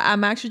shit that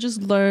I'm actually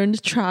just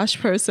learned trash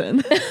person.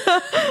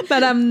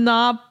 That I'm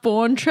not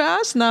born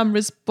trash, and I'm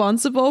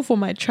responsible for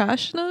my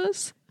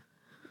trashness.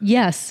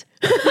 Yes.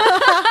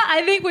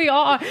 I think we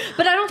all are.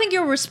 But I don't think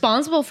you're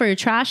responsible for your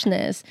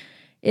trashness.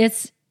 I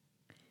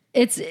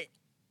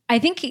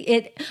think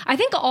the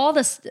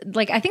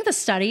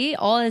study,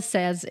 all it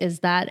says is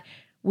that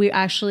we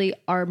actually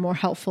are more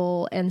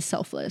helpful and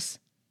selfless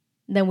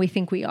than we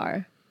think we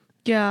are.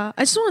 Yeah,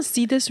 I just want to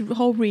see this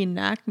whole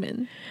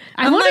reenactment.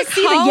 I want to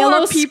see the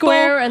yellow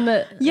square and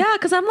the... Yeah,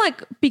 because I'm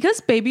like, because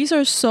babies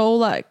are so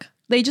like,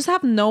 they just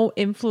have no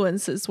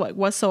influences like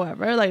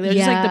whatsoever. Like they're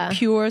just like the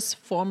purest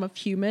form of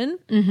human.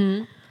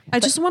 Mm-hmm. I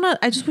just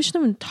wish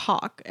them would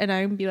talk, and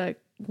I'd be like,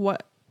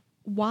 what?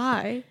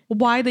 Why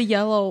the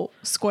yellow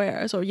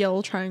squares or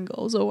yellow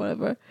triangles or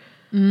whatever?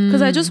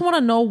 Because I just want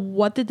to know,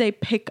 what did they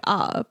pick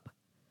up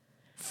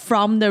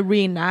from the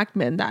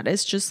reenactment that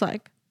is just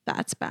like,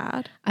 that's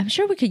bad. I'm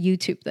sure we could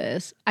YouTube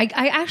this. I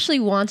actually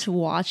want to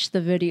watch the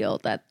video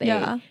that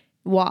they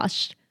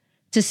watched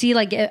to see,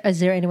 like, is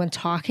there anyone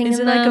talking? Is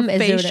it them? Like a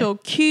facial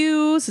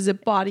cues? Is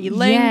it body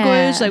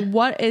language? Like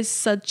what is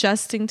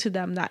suggesting to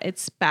them that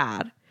it's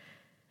bad?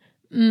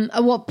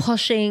 Well,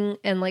 pushing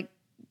and like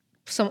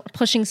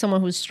pushing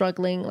someone who's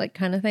struggling, like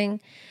kind of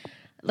thing.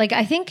 Like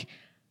I think,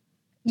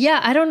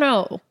 I don't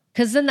know.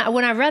 Because then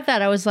when I read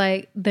that, I was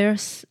like,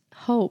 there's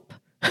hope.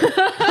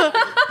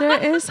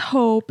 There is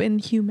hope in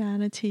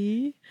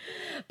humanity.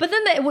 But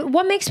then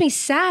what makes me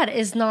sad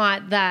is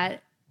not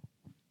that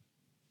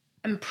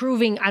I'm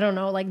proving, I don't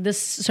know, like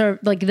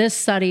this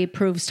study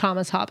proves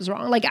Thomas Hobbes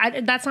wrong. Like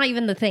that's not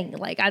even the thing.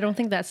 Like I don't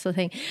think that's the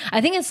thing.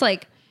 I think it's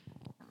like,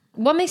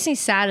 what makes me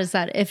sad is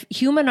that if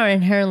humans are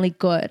inherently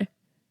good,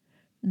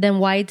 then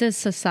why does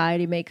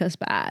society make us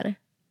bad?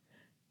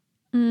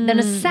 Then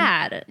it's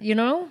sad, you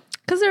know?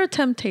 Because there are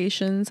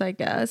temptations, I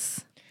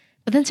guess.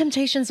 But then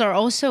temptations are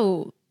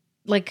also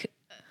like,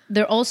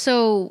 they're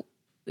also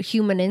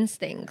human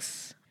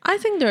instincts. I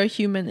think they're a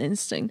human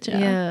instinct,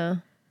 yeah.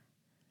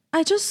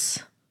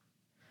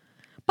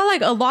 But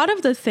like a lot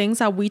of the things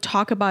that we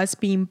talk about as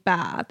being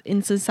bad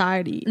in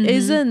society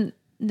isn't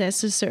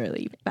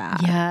necessarily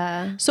bad.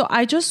 Yeah. So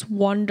I just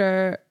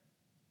wonder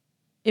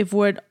if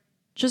we're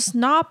just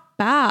not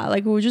bad.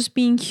 Like we're just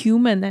being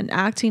human and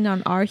acting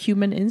on our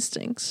human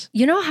instincts.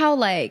 You know how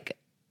like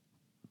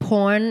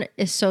porn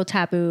is so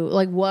taboo,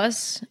 like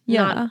was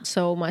not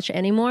so much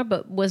anymore,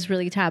 but was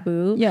really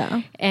taboo.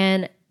 Yeah.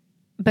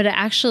 But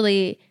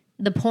actually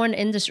the porn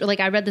industry, like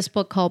I read this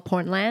book called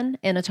Pornland,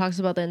 and it talks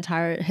about the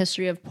entire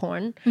history of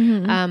porn.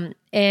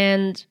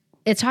 And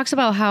it talks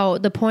about how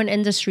the porn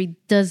industry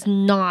does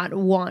not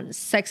want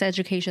sex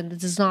education, that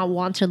does not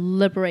want to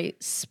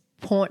liberate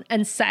porn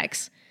and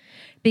sex,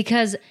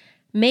 because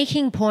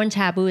making porn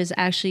taboo is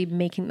actually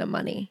making them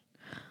money.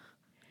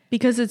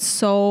 Because it's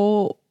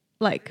so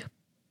like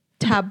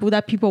taboo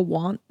that people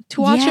want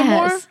to watch it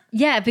more.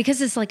 Yeah,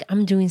 because it's like,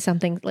 I'm doing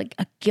something like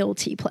a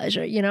guilty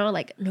pleasure, you know,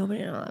 like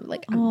nobody knows,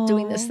 like I'm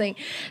doing this thing.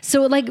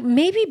 So like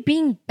maybe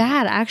being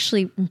bad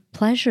actually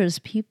pleasures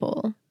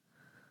people.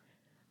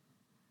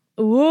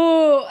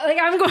 Whoa, like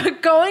I'm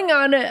going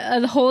on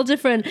a whole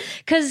different,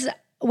 because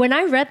when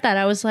I read that,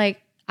 I was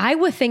like, I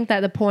would think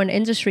that the porn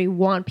industry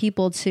want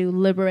people to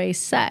liberate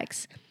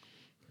sex,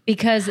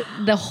 because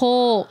their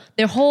whole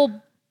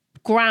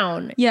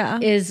ground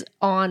is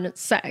on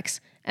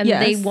sex. And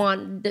they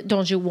want,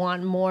 don't you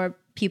want more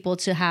people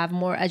to have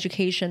more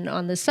education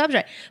on this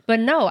subject? But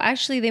no,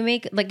 actually they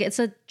make, like, it's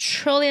 $1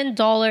 trillion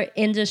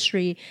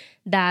industry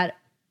that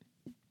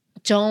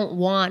don't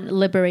want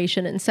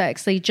liberation in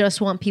sex. They just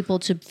want people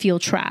to feel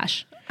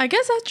trash. I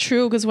guess that's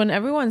true because when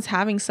everyone's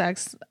having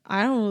sex,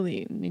 I don't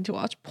really need to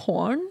watch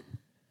porn.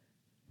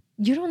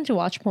 You don't need to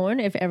watch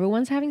porn if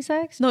everyone's having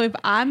sex? No, if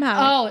I'm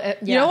having... yeah.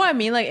 You know what I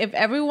mean? Like, if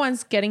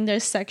everyone's getting their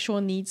sexual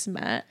needs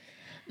met,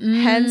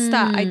 hence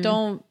that I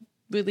don't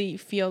really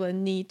feel the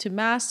need to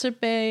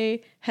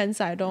masturbate. Hence,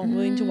 I don't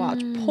really need to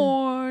watch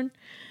porn,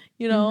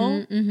 you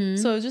know?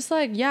 So just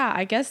like, yeah,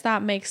 I guess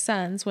that makes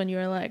sense when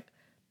you're like,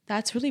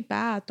 that's really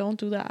bad. Don't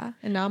do that.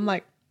 And now I'm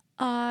like,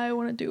 I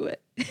want to do it.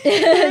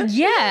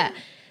 Yeah.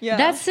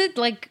 That's it.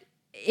 Like,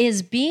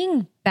 is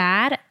being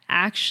bad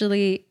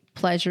actually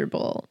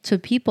pleasurable to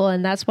people?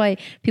 And that's why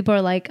people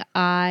are like,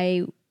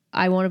 I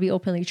want to be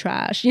openly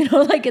trash, you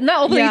know, like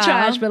not openly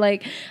trash, but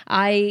like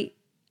I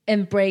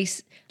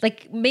embrace,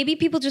 like maybe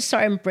people just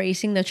start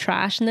embracing the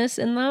trashness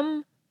in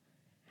them.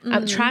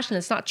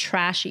 Trashness, not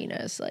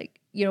trashiness. Like,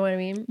 you know what I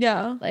mean?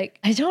 Yeah. Like,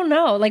 I don't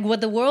know. Like,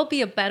 would the world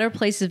be a better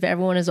place if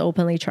everyone is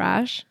openly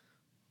trash?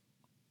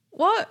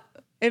 What?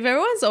 If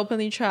everyone's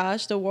openly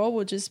trash, the world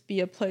would just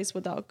be a place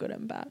without good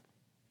and bad.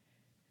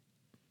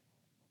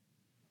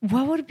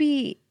 What would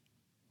be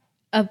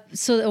a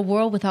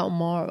world without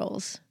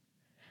morals?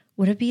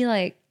 Would it be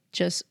like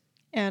just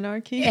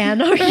anarchy? I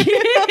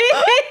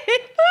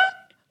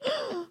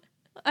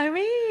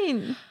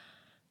mean,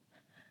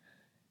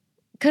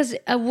 because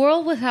a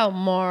world without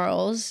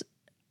morals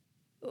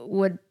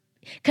would,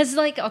 because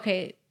like,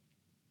 okay,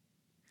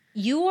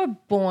 you were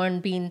born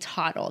being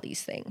taught all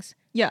these things.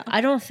 Yeah.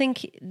 I don't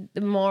think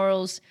the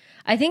morals,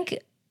 I think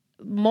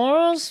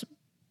morals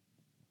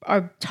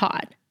are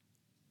taught.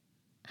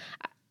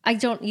 I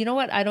don't, you know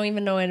what? I don't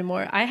even know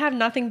anymore. I have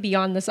nothing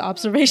beyond this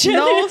observation.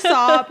 No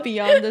thought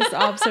beyond this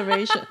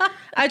observation.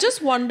 I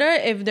just wonder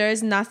if there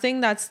is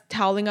nothing that's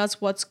telling us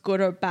what's good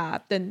or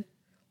bad, then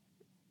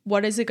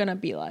what is it going to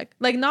be like?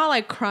 Like, not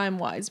like crime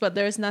wise, but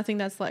there's nothing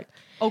that's like,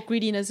 oh,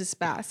 greediness is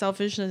bad,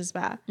 selfishness is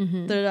bad.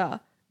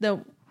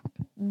 Then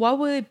what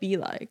will it be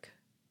like?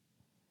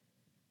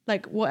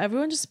 Like, will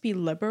everyone just be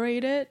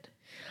liberated?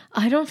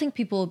 I don't think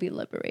people will be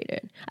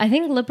liberated. I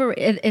think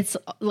it's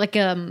like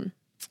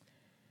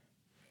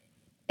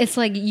it's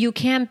like you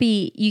can't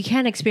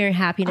experience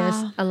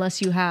happiness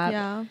unless you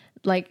have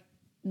like,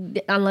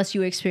 unless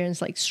you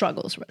experience like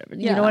struggles or whatever.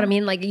 You know what I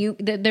mean? Like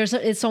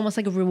it's almost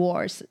like a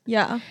rewards.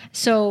 Yeah.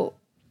 So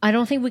I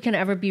don't think we can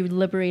ever be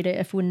liberated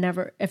if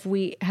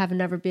we have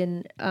never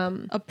been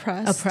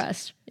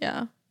oppressed.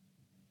 Yeah.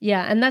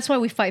 Yeah, and that's why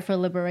we fight for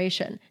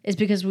liberation, is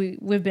because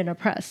we've been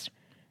oppressed.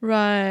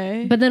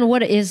 Right. But then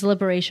what is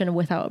liberation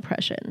without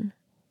oppression?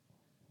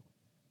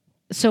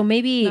 So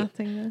maybe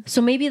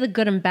the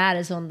good and bad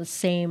is on the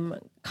same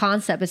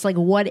concept. It's like,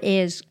 what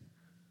is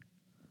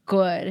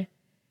good?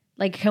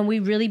 Like, can we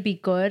really be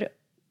good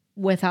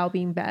without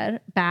being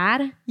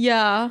bad?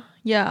 Yeah.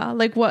 Yeah.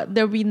 Like what?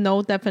 There'll be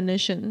no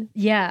definition.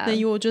 Yeah. Then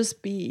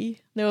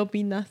there will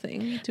be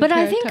nothing to But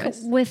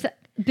characterize. I think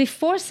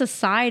before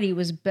society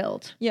was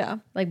built,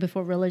 like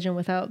before religion,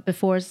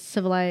 before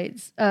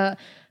civilized, a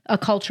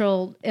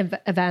cultural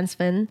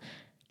advancement,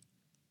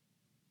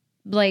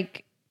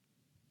 like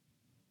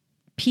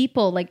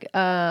people, like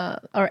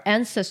our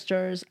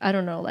ancestors, I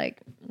don't know,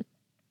 like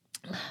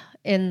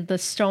in the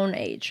Stone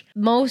Age,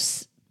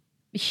 most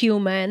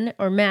human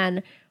or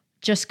men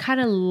just kind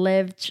of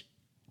lived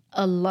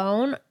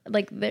alone.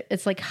 Like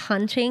it's like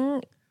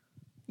hunting.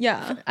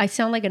 Yeah. I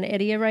sound like an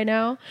idiot right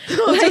now.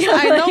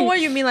 I know what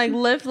you mean. Like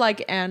live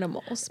like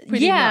animals.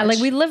 Pretty much. Like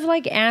we live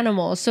like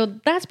animals. So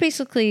that's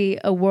basically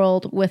a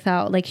world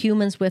without, like,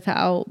 humans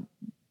without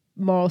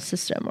moral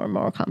system or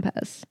moral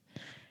compass.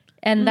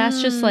 And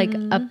that's just like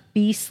a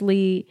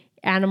beastly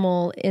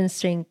animal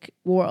instinct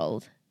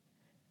world.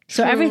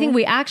 So everything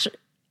we act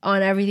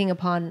on everything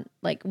upon,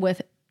 like,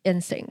 with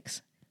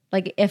instincts.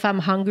 Like if I'm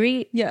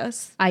hungry,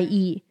 yes, I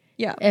eat.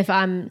 Yeah. If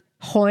I'm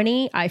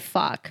horny, I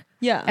fuck.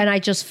 Yeah. And I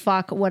just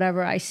fuck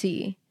whatever I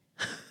see.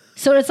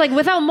 So it's like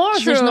without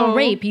morals, there's no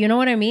rape. You know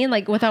what I mean?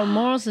 Like without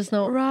morals, there's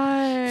no...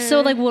 Right.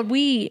 So like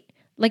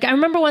I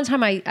remember one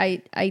time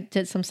I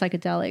did some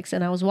psychedelics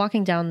and I was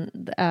walking down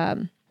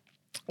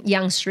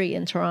Yonge Street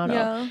in Toronto.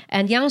 Yeah.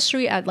 And Yonge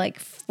Street at like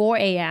 4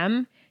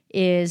 a.m.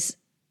 is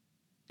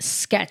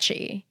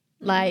sketchy.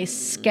 Like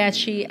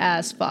sketchy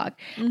as fuck.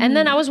 And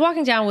then I was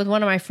walking down with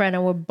one of my friends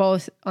and we're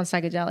both on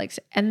psychedelics.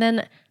 And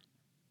then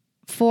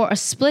for a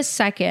split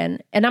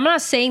second, and I'm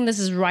not saying this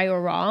is right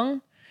or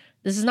wrong.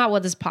 This is not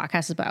what this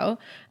podcast is about.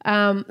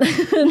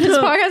 This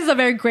podcast is a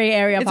very gray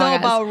area it's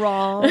podcast. all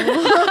about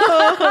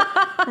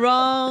wrong.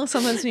 Wrong,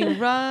 sometimes being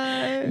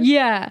right.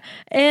 Yeah.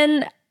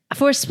 And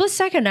for a split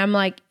second, I'm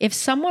like, if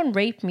someone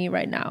raped me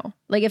right now,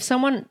 like if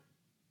someone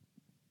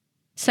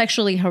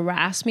sexually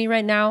harassed me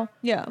right now,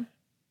 yeah,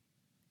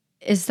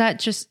 is that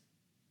just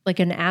like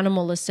an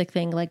animalistic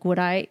thing? Like, would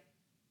I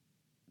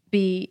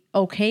be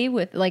okay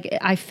with, like,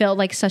 I felt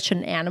like such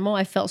an animal.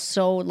 I felt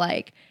so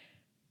like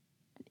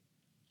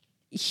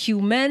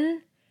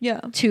human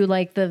to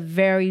like the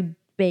very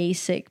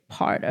basic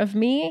part of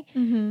me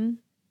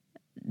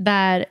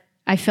that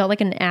I felt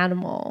like an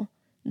animal.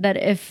 That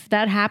if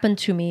that happened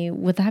to me,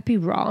 would that be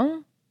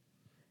wrong?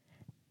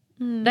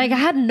 Like I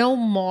had no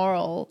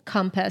moral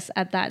compass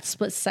at that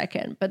split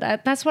second, but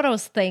that's what I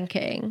was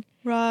thinking.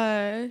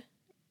 Right.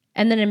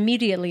 And then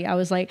immediately I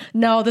was like,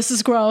 no, this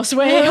is gross.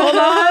 Wait, hold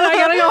on. I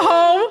gotta go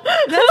home.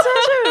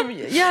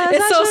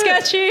 It's so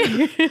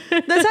sketchy.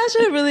 That's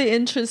actually really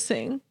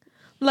interesting.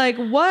 Like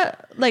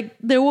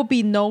there will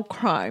be no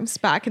crimes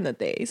back in the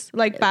days.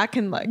 Like back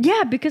in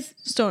because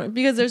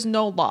there's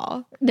no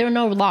law. There are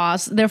no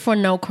laws, therefore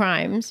no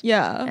crimes.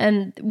 Yeah.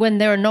 And when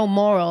there are no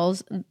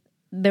morals,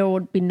 there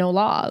would be no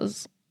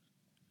laws.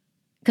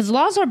 Because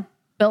laws are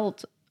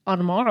built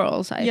on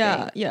morals, I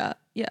think. Yeah.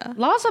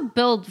 Laws are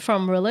built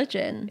from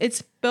religion.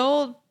 It's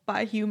built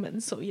by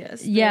humans, so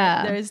yes.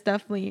 There is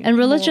definitely... And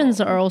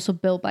religions are also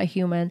built by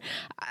human.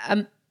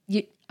 I'm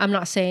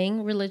not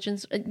saying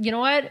religions... You know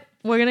what?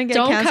 We're going to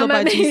get canceled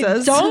by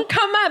Jesus. Don't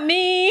come at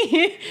me.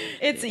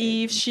 It's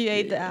Eve. She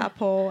ate the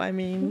apple. I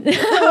mean... What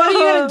are you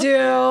going to do?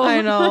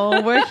 I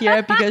know. We're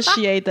here because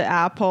she ate the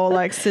apple.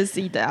 Like, sis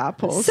eat the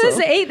apple.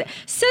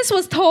 Sis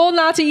was told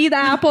not to eat the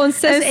apple and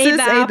sis ate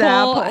the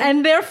apple.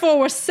 And therefore,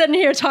 we're sitting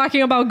here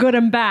talking about good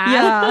and bad.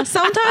 Yeah.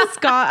 Sometimes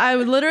I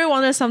literally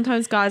wonder,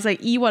 sometimes guys like,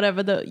 eat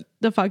whatever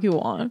the fuck you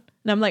want.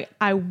 And I'm like,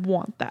 I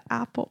want that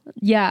apple.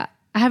 Yeah.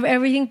 I have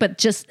everything,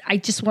 but I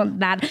just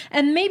want that.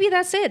 And maybe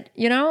that's it,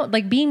 you know?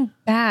 Like being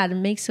bad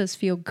makes us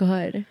feel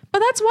good. But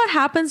that's what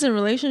happens in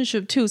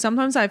relationship too.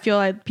 Sometimes I feel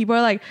like people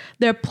are like,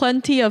 there are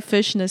plenty of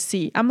fish in the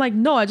sea. I'm like,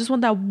 no, I just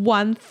want that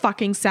one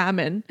fucking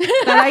salmon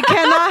that I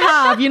cannot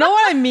have. You know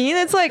what I mean?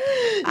 It's like,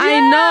 I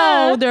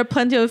know there are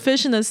plenty of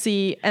fish in the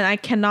sea and I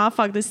cannot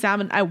fuck the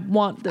salmon. I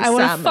want the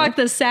salmon. I want to fuck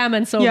the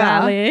salmon so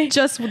badly.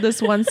 Just with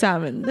this one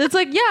salmon. It's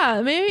like,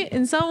 yeah, maybe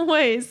in some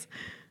ways...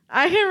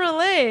 I can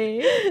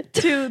relate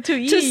to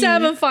Eve. To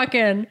salmon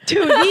fucking. To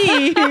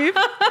Eve.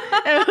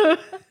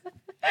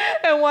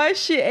 and why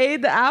she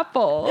ate the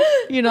apple,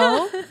 you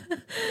know?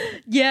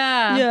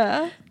 Yeah.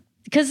 Yeah.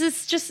 Because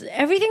it's just,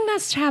 everything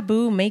that's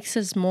taboo makes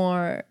us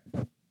more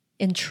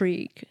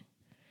intrigued.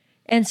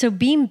 And so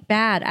being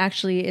bad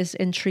actually is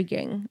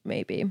intriguing,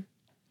 maybe.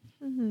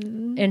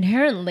 Mm-hmm.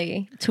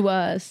 Inherently to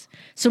us.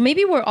 So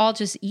maybe we're all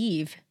just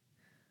Eve.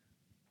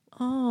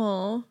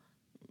 Oh.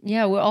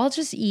 Yeah, we're all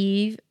just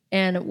Eve.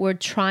 And we're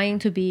trying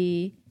to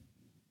be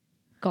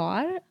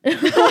God?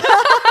 What?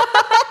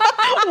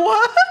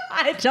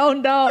 I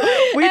don't know.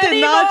 We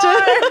did not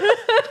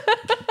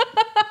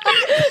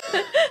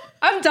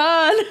I'm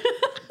done.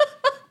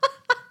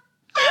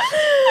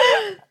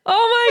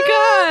 Oh my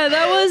God.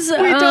 That was...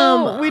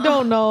 We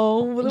don't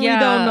know. We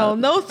don't know.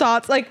 No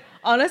thoughts. Like,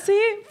 honestly,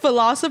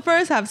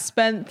 philosophers have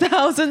spent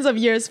thousands of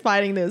years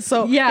fighting this.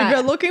 So if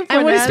you're looking for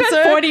an answer,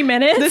 spent 40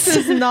 minutes. This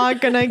is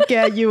not going to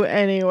get you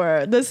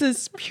anywhere. This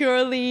is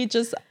purely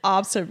just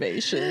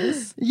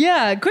observations.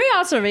 Yeah, great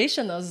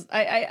observation. That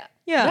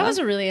was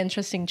a really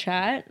interesting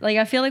chat. Like,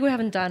 I feel like we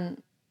haven't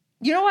done...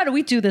 You know what?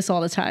 We do this all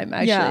the time,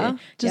 actually.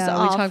 We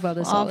talk about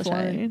this all the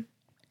time.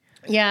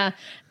 Yeah,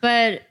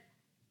 but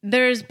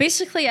there's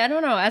basically, I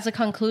don't know, as a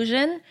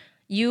conclusion...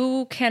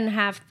 You can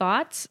have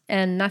thoughts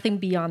and nothing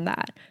beyond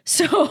that.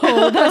 So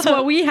that's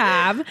what we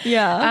have.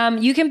 Yeah.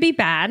 You can be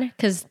bad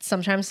because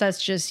sometimes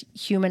that's just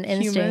human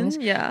instincts.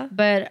 Yeah.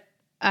 But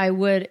I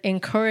would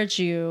encourage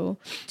you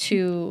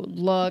to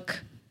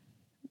look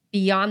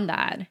beyond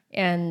that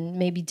and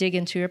maybe dig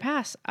into your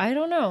past. I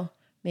don't know.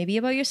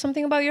 Maybe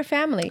something about your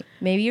family.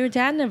 Maybe your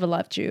dad never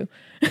loved you.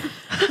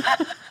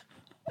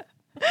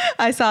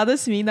 I saw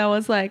this meme that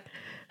was like,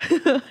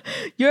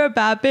 you're a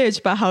bad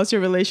bitch, but how's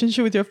your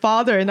relationship with your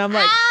father? And I'm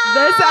like,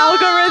 this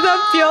algorithm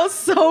feels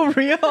so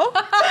real.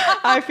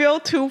 I feel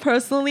too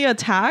personally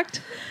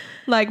attacked.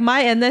 Like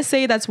my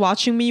NSA that's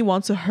watching me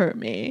wants to hurt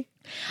me.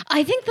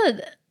 I think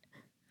that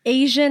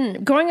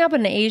growing up in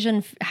an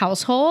Asian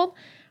household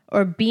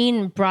or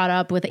being brought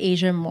up with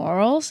Asian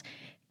morals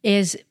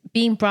is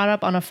being brought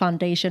up on a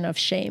foundation of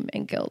shame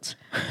and guilt.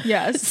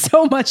 Yes.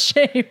 So much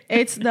shame.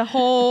 It's the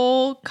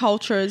whole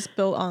culture is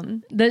built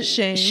on the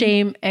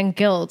shame and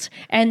guilt.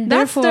 And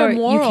that's therefore their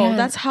moral.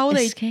 That's how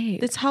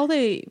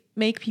they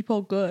make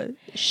people good.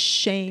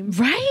 Shame.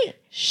 Right?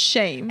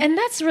 Shame. And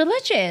that's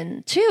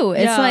religion too.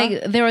 It's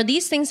like there are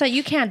these things that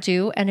you can't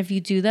do, and if you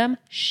do them,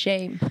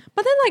 shame.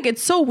 But then like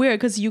it's so weird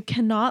because you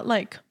cannot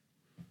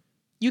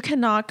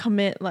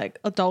commit like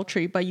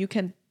adultery, but you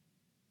can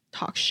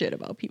talk shit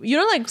about people. You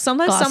know, like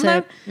sometimes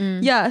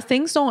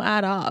things don't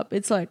add up.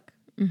 It's like,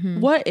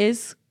 what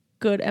is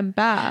good and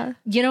bad?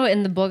 You know,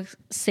 in the book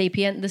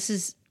Sapien,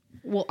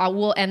 I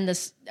will end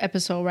this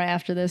episode right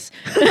after this.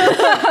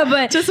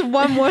 But just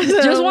one more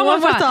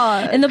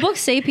thought. In the book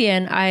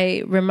Sapien,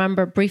 I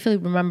briefly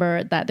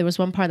remember that there was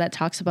one part that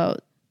talks about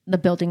the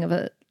building of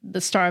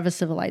the start of a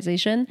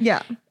civilization.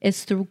 Yeah.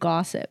 It's through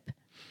gossip.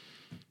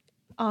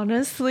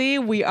 Honestly,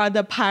 we are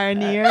the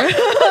pioneer.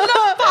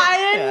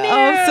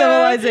 Of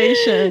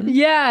civilization.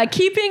 Yeah,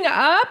 keeping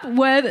up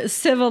with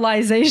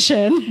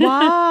civilization.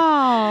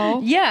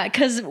 Wow. Yeah,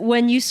 because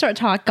when you start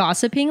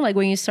gossiping, like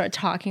when you start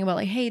talking about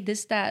like, hey,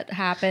 that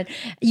happened,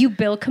 you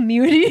build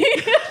community.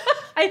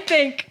 I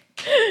think.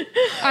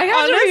 I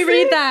have to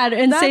reread that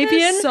in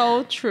Sapien. Is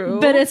so true.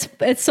 But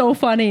it's so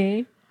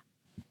funny.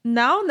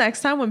 now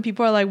next time when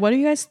people are like, what do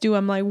you guys do?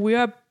 I'm like, we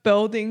are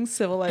building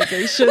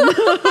civilization.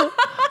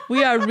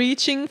 We are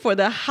reaching for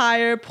the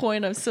higher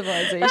point of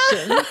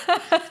civilization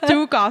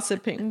through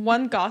gossiping,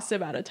 one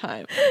gossip at a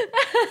time.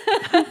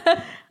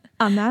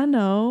 On that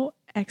note,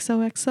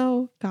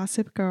 XOXO,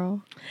 Gossip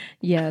Girl.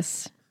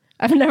 Yes.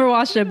 I've never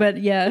watched it, but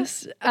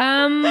yes.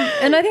 And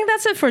I think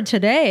that's it for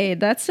today.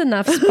 That's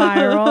enough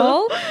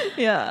spiral.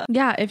 Yeah.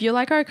 If you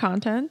like our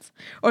content,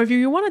 or if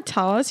you want to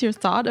tell us your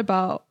thought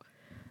about,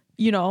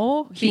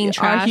 being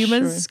trash, are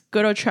humans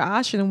good or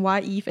trash, and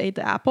why Eve ate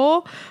the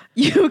apple,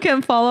 you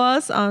can follow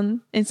us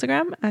on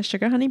Instagram at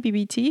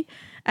sugarhoneyBBT,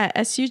 at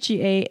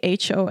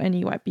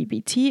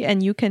SUGAHONEYBBT,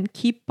 and you can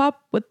keep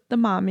up with the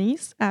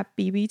mommies at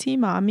BBT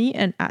Mommy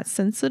and at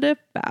Sensitive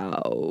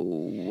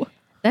Bow.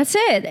 That's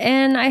it.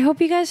 And I hope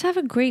you guys have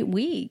a great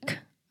week.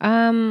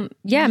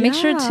 Make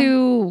sure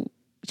to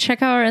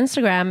check out our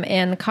Instagram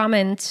and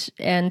comment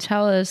and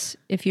tell us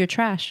if you're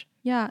trash.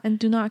 Yeah, and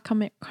do not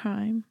commit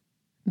crime.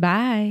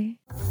 Bye.